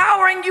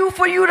empowering you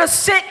for you to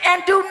sit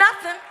and do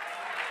nothing.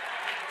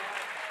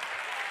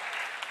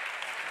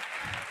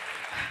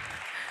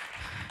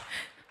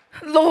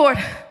 Lord,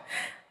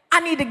 I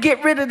need to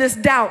get rid of this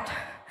doubt.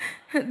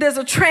 There's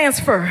a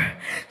transfer.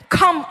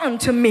 Come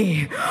unto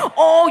me,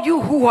 all you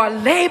who are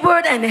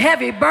labored and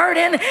heavy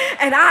burdened,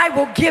 and I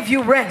will give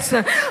you rest.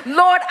 Lord,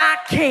 I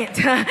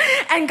can't.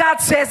 And God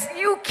says,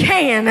 you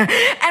can.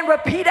 And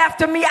repeat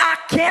after me, I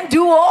can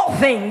do all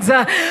things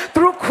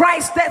through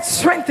Christ that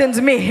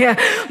strengthens me.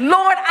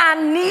 Lord, I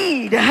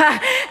need.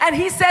 And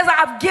he says,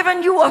 I've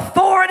given you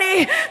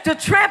authority to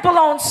trample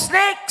on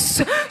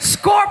snakes,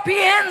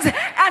 scorpions,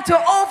 and to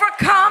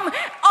overcome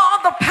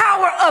all the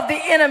power of the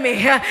enemy.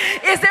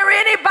 Is there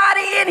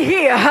anybody in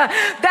here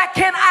that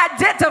can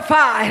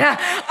identify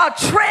a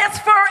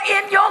transfer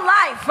in your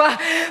life,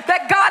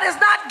 that God has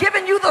not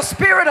given you the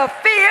spirit of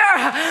fear,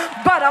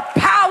 but a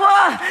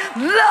power,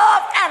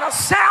 love, and a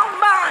sound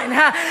mind?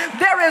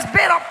 There has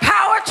been a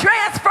power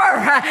transfer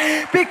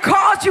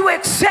because you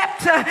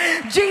accept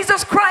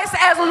Jesus Christ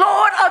as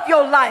Lord of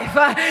your life.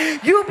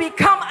 You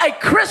become a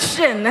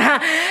Christian,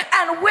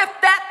 and with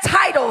that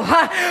title,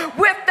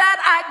 with that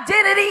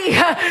identity,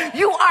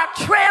 you are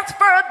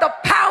transferred the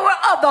power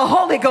of the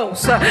Holy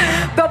Ghost.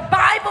 The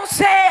Bible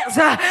says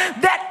that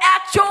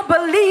at your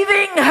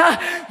believing,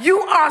 you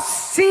are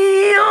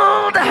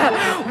sealed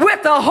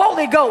with the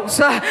Holy Ghost.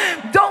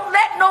 Don't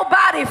let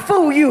nobody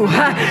fool you.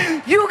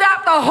 You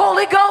got the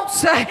Holy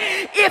Ghost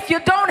if you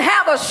don't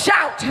have a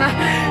shout.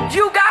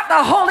 You got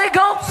the Holy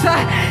Ghost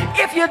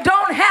if you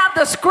don't have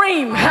the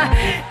scream.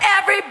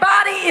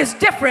 Everybody is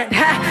different,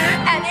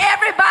 and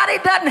everybody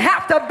doesn't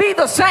have to be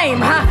the same.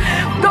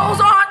 Those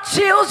aren't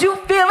chills you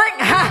feeling.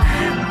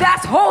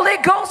 That's Holy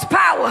Ghost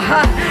power.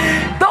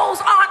 Those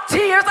aren't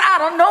tears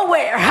out of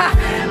nowhere.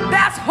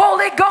 That's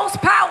Holy Ghost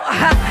power.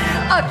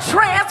 A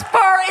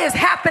transfer is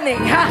happening.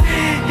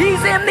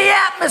 He's in the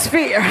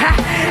atmosphere.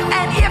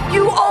 And if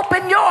you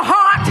open your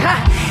heart,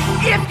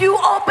 if you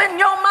open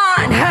your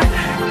mind,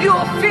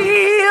 you'll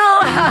feel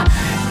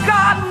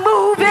God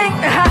moving.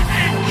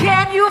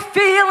 Can you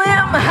feel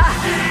him?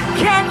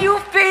 Can you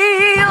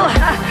feel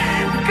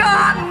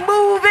God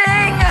moving?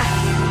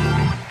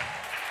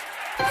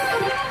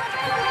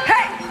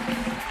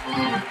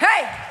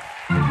 Hey,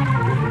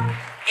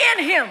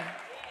 in him,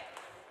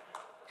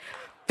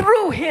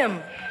 through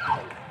him,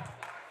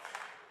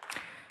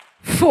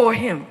 for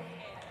him.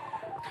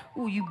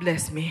 Oh, you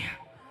bless me.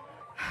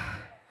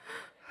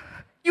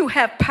 You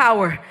have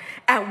power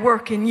at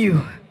work in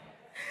you.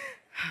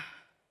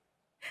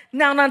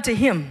 Now unto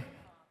him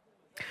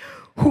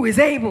who is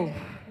able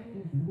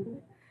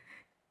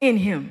in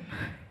him,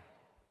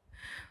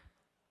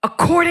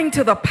 according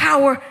to the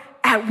power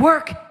at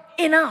work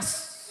in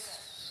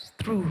us,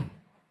 through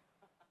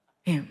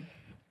him.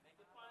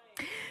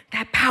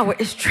 That power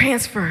is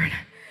transferred.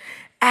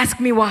 Ask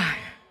me why.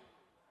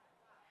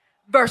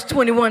 Verse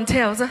 21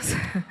 tells us,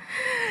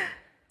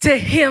 to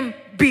him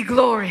be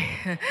glory.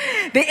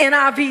 The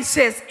NIV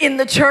says, in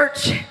the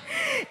church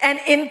and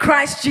in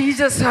Christ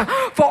Jesus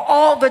for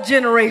all the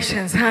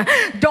generations.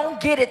 Don't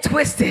get it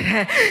twisted.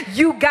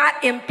 You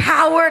got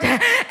empowered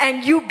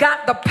and you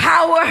got the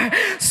power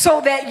so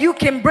that you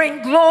can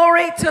bring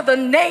glory to the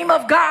name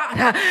of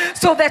God,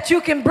 so that you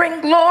can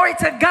bring glory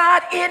to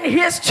God in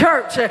his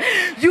church.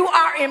 You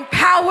are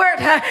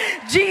empowered.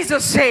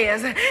 Jesus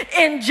says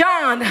in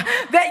John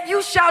that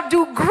you shall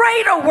do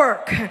greater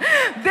work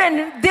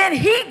than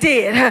he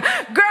did.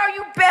 Girl,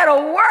 you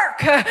better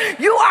work.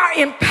 You are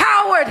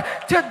empowered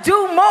to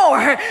do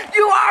more.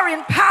 You are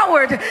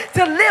empowered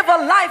to live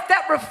a life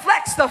that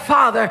reflects the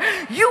Father.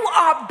 You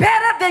are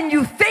better than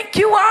you think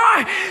you are.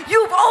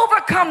 You've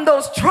overcome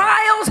those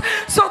trials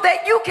so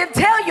that you can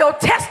tell your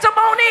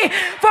testimony.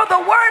 For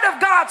the word of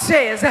God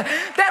says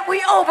that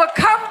we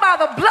overcome by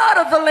the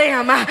blood of the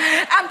Lamb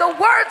and the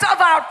words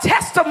of our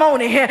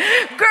testimony.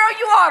 Girl,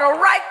 you ought to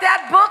write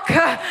that book,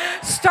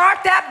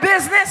 start that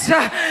business,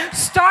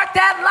 start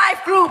that life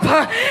group.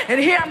 And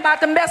here I'm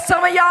about to mess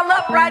some of y'all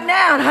up right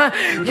now.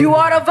 You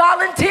ought to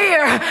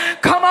volunteer.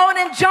 Come on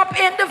and jump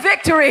into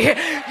victory.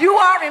 You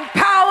are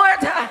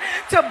empowered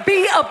to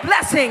be a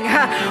blessing.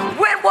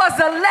 When was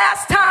the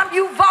last time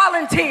you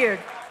volunteered?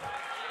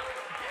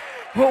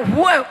 Well,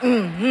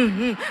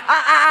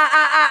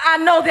 I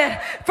know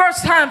that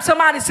first time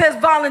somebody says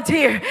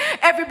volunteer,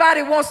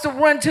 everybody wants to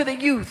run to the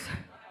youth.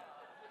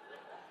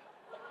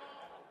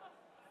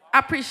 I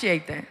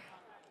appreciate that.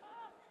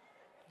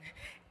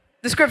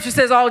 The scripture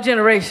says all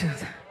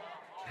generations.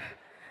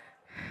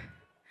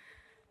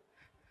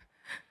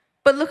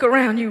 But look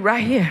around you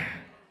right here.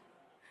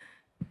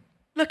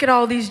 Look at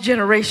all these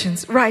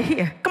generations right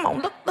here. Come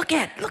on, look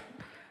at it. Look.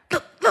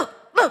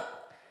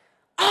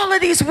 All of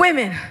these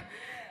women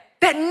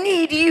that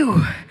need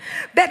you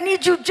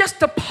just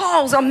to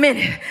pause a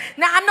minute.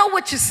 Now, I know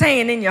what you're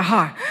saying in your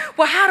heart.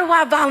 Well, how do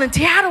I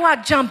volunteer? How do I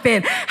jump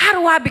in? How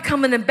do I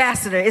become an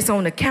ambassador? It's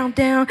on the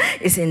countdown.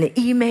 It's in the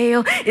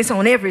email. It's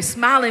on every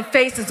smiling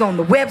face. It's on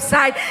the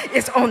website.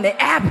 It's on the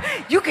app.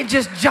 You can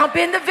just jump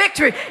into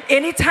victory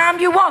anytime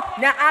you want.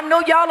 Now, I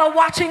know y'all are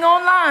watching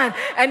online,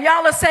 and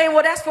y'all are saying,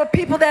 well, that's for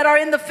people that are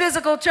in the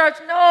physical church.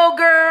 No,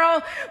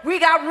 girl. We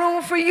got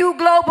room for you,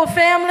 global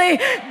family.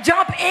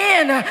 Jump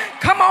in.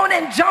 Come on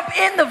and jump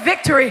in the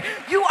victory.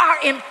 You are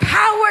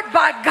empowered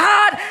by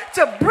God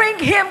to bring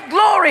him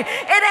glory.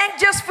 It ain't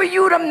just for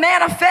you to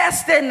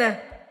manifest and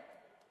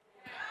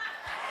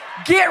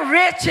get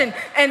rich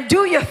and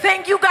do your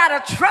thing. You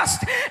got to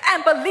trust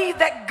and believe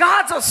that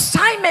God's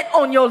assignment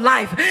on your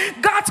life,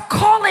 God's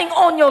calling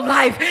on your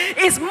life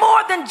is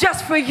more than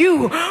just for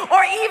you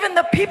or even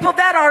the people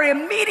that are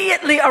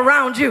immediately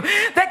around you.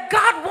 That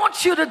God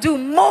wants you to do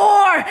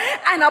more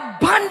and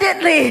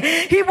abundantly.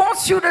 He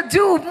wants you to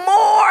do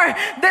more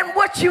than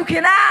what you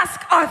can ask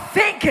or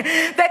think.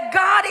 That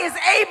God is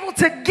able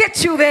to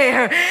get you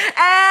there.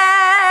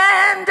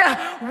 And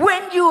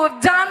when you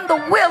have done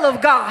the will of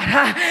God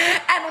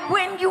and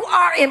when you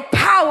are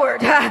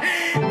empowered,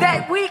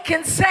 that we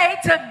can say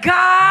to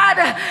God,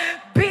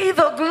 be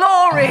the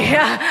glory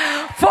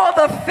for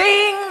the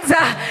things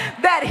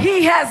that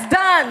he has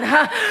done.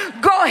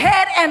 Go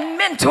ahead and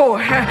mentor.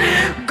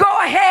 Go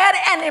ahead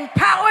and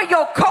empower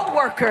your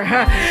co-worker.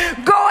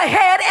 Go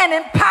ahead and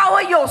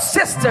empower your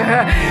sister.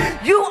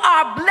 You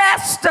are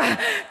blessed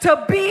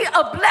to be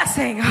a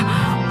blessing.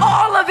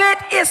 All of it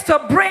is to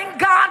bring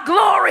God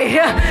glory.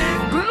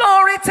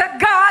 Glory to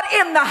God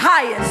in the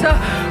highest.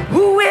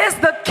 Who is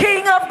the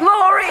King of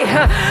glory?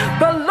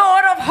 The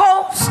Lord of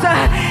hosts.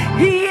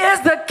 He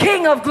is the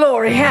King of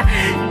glory.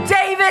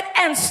 David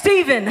and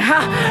Stephen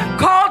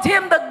called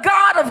him the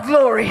God of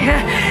glory.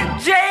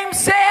 James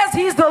says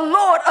he's the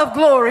Lord of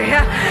glory.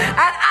 And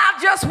I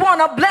just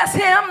want to bless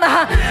him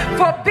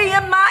for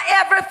being my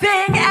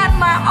everything and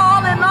my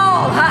all in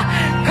all.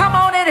 Come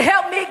on and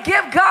help me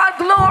give God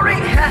glory.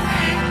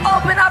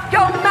 Open up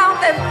your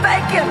mouth and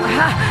thank him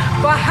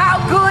for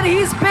how good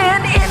he's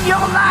been in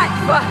your life,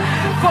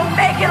 for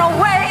making a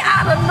way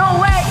out of no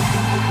way.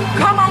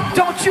 Come on,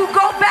 don't you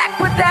go back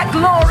with that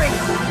glory.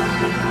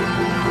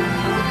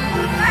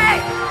 Hey,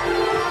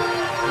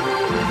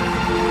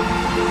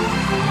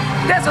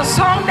 there's a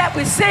song that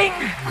we sing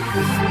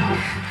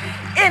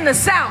in the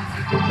South,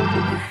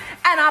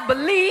 and I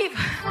believe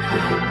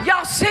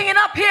y'all singing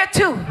up here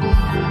too.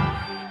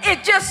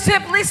 It just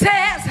simply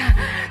says,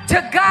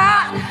 to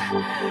God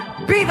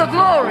be the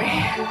glory.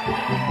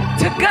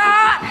 To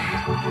God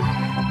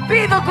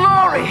be the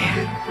glory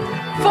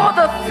for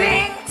the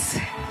things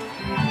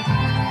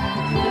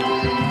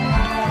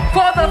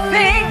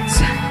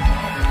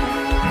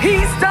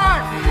he's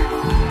done,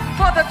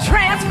 for the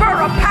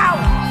transfer of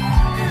power,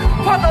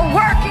 for the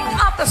working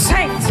of the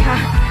saints.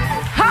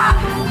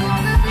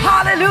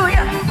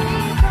 Hallelujah.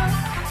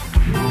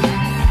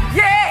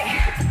 Yay.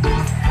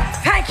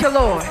 Thank you,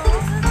 Lord.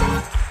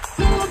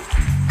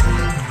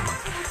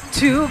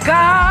 To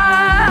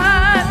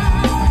God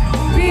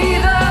be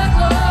the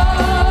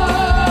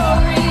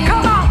glory.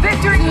 Come on,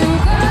 victory. To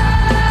God,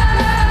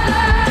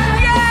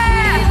 yeah.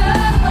 Be the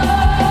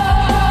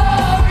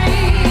glory.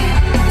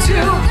 To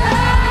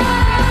God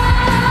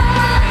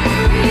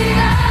be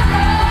the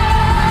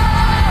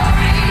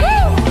glory.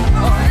 Woo.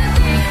 For the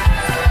things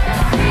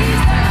he's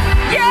done.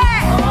 Yeah.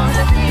 For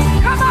the things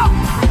come on.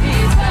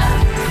 He's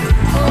done.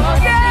 For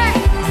the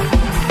things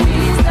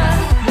he's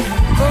done.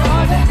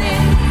 For the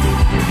things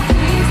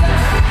he's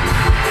done.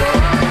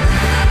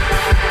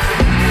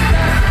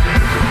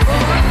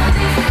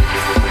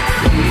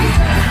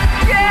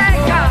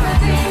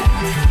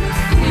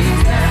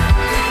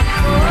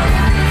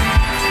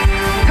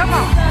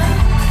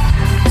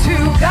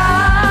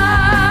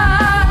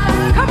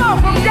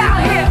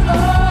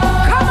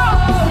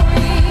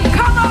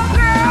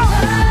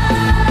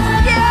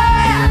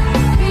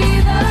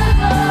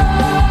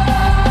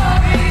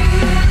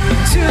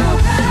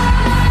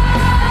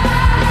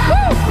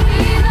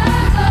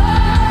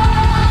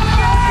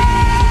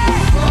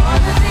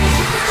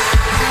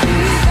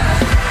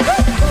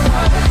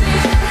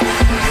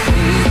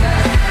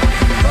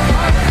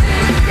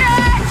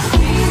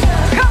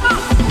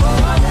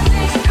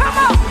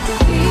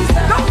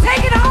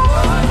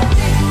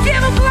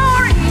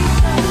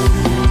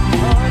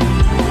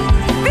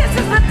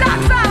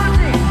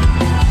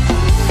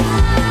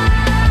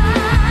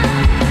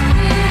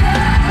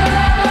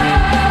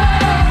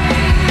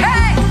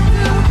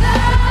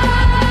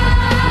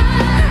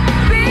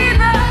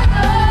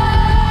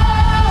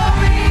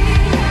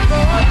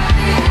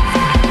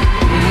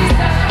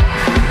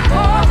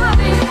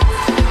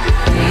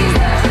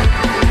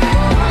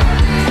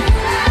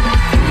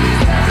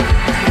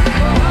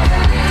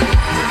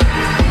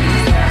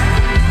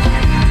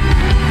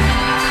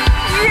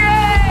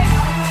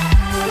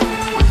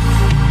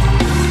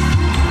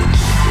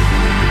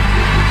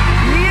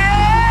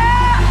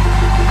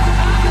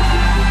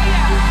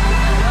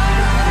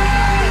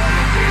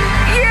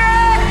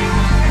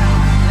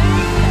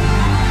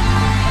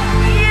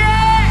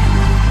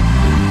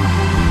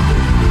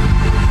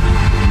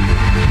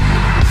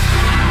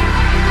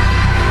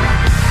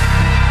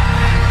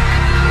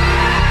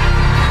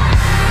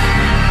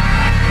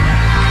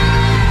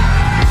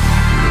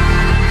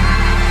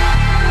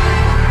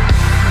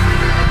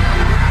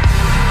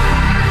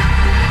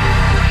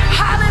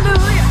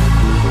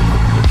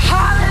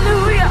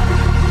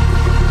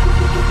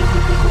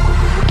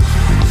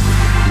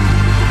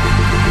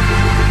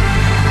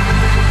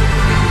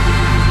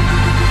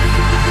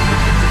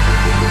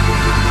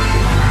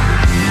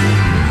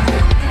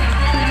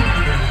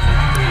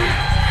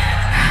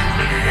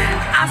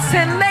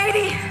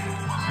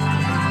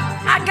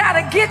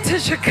 get to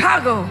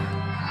Chicago,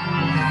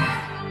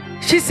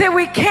 she said,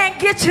 we can't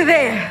get you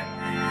there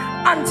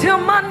until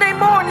Monday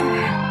morning.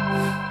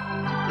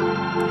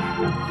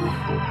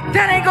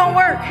 That ain't gonna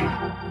work.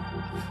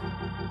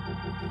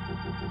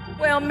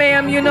 Well,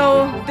 ma'am, you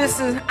know,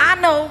 I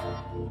know.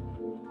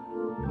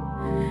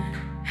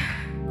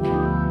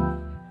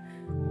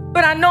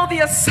 But I know the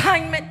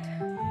assignment.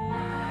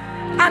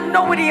 I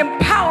know what he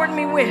empowered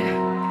me with.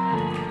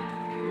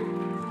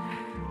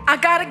 I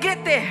gotta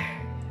get there.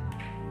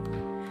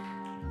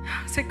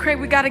 I said, Craig,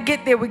 we gotta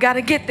get there. We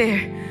gotta get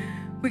there.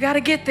 We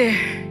gotta get there.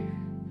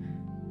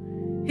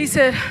 He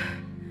said,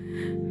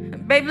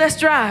 babe, let's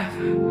drive.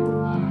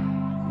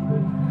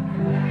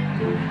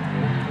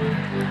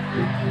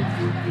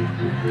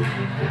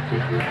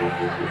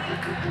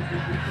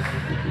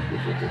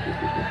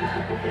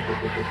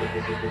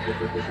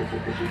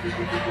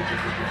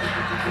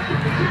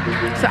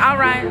 So, all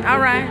right.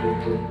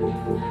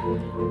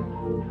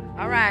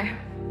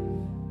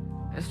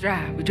 Let's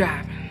drive. We're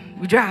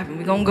driving.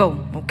 We're gonna go.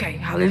 Okay,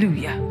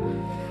 hallelujah.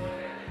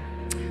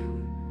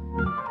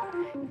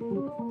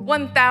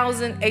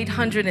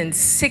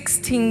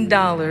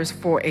 $1,816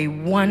 for a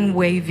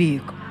one-way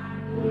vehicle.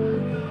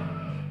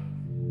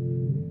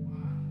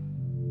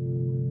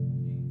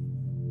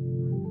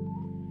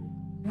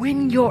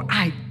 When your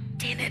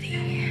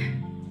identity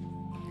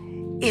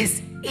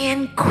is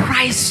in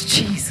Christ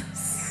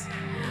Jesus,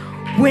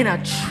 when a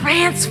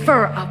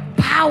transfer of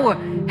power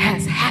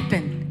has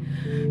happened,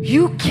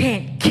 you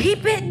can't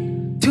keep it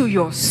to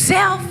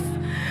yourself.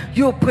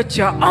 You'll put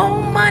your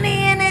own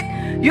money in it.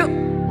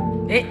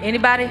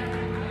 Anybody?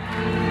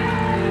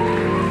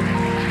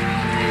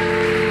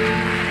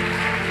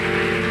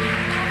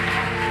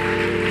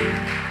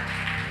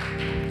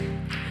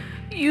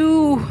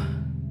 You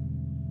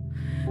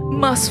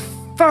must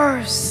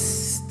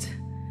first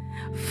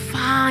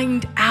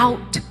find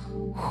out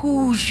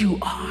whose you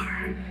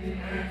are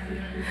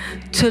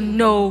to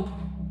know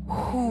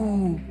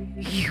who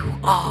you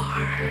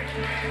are.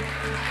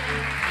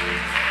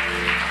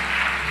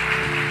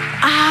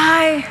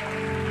 I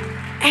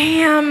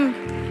am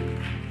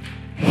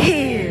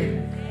His.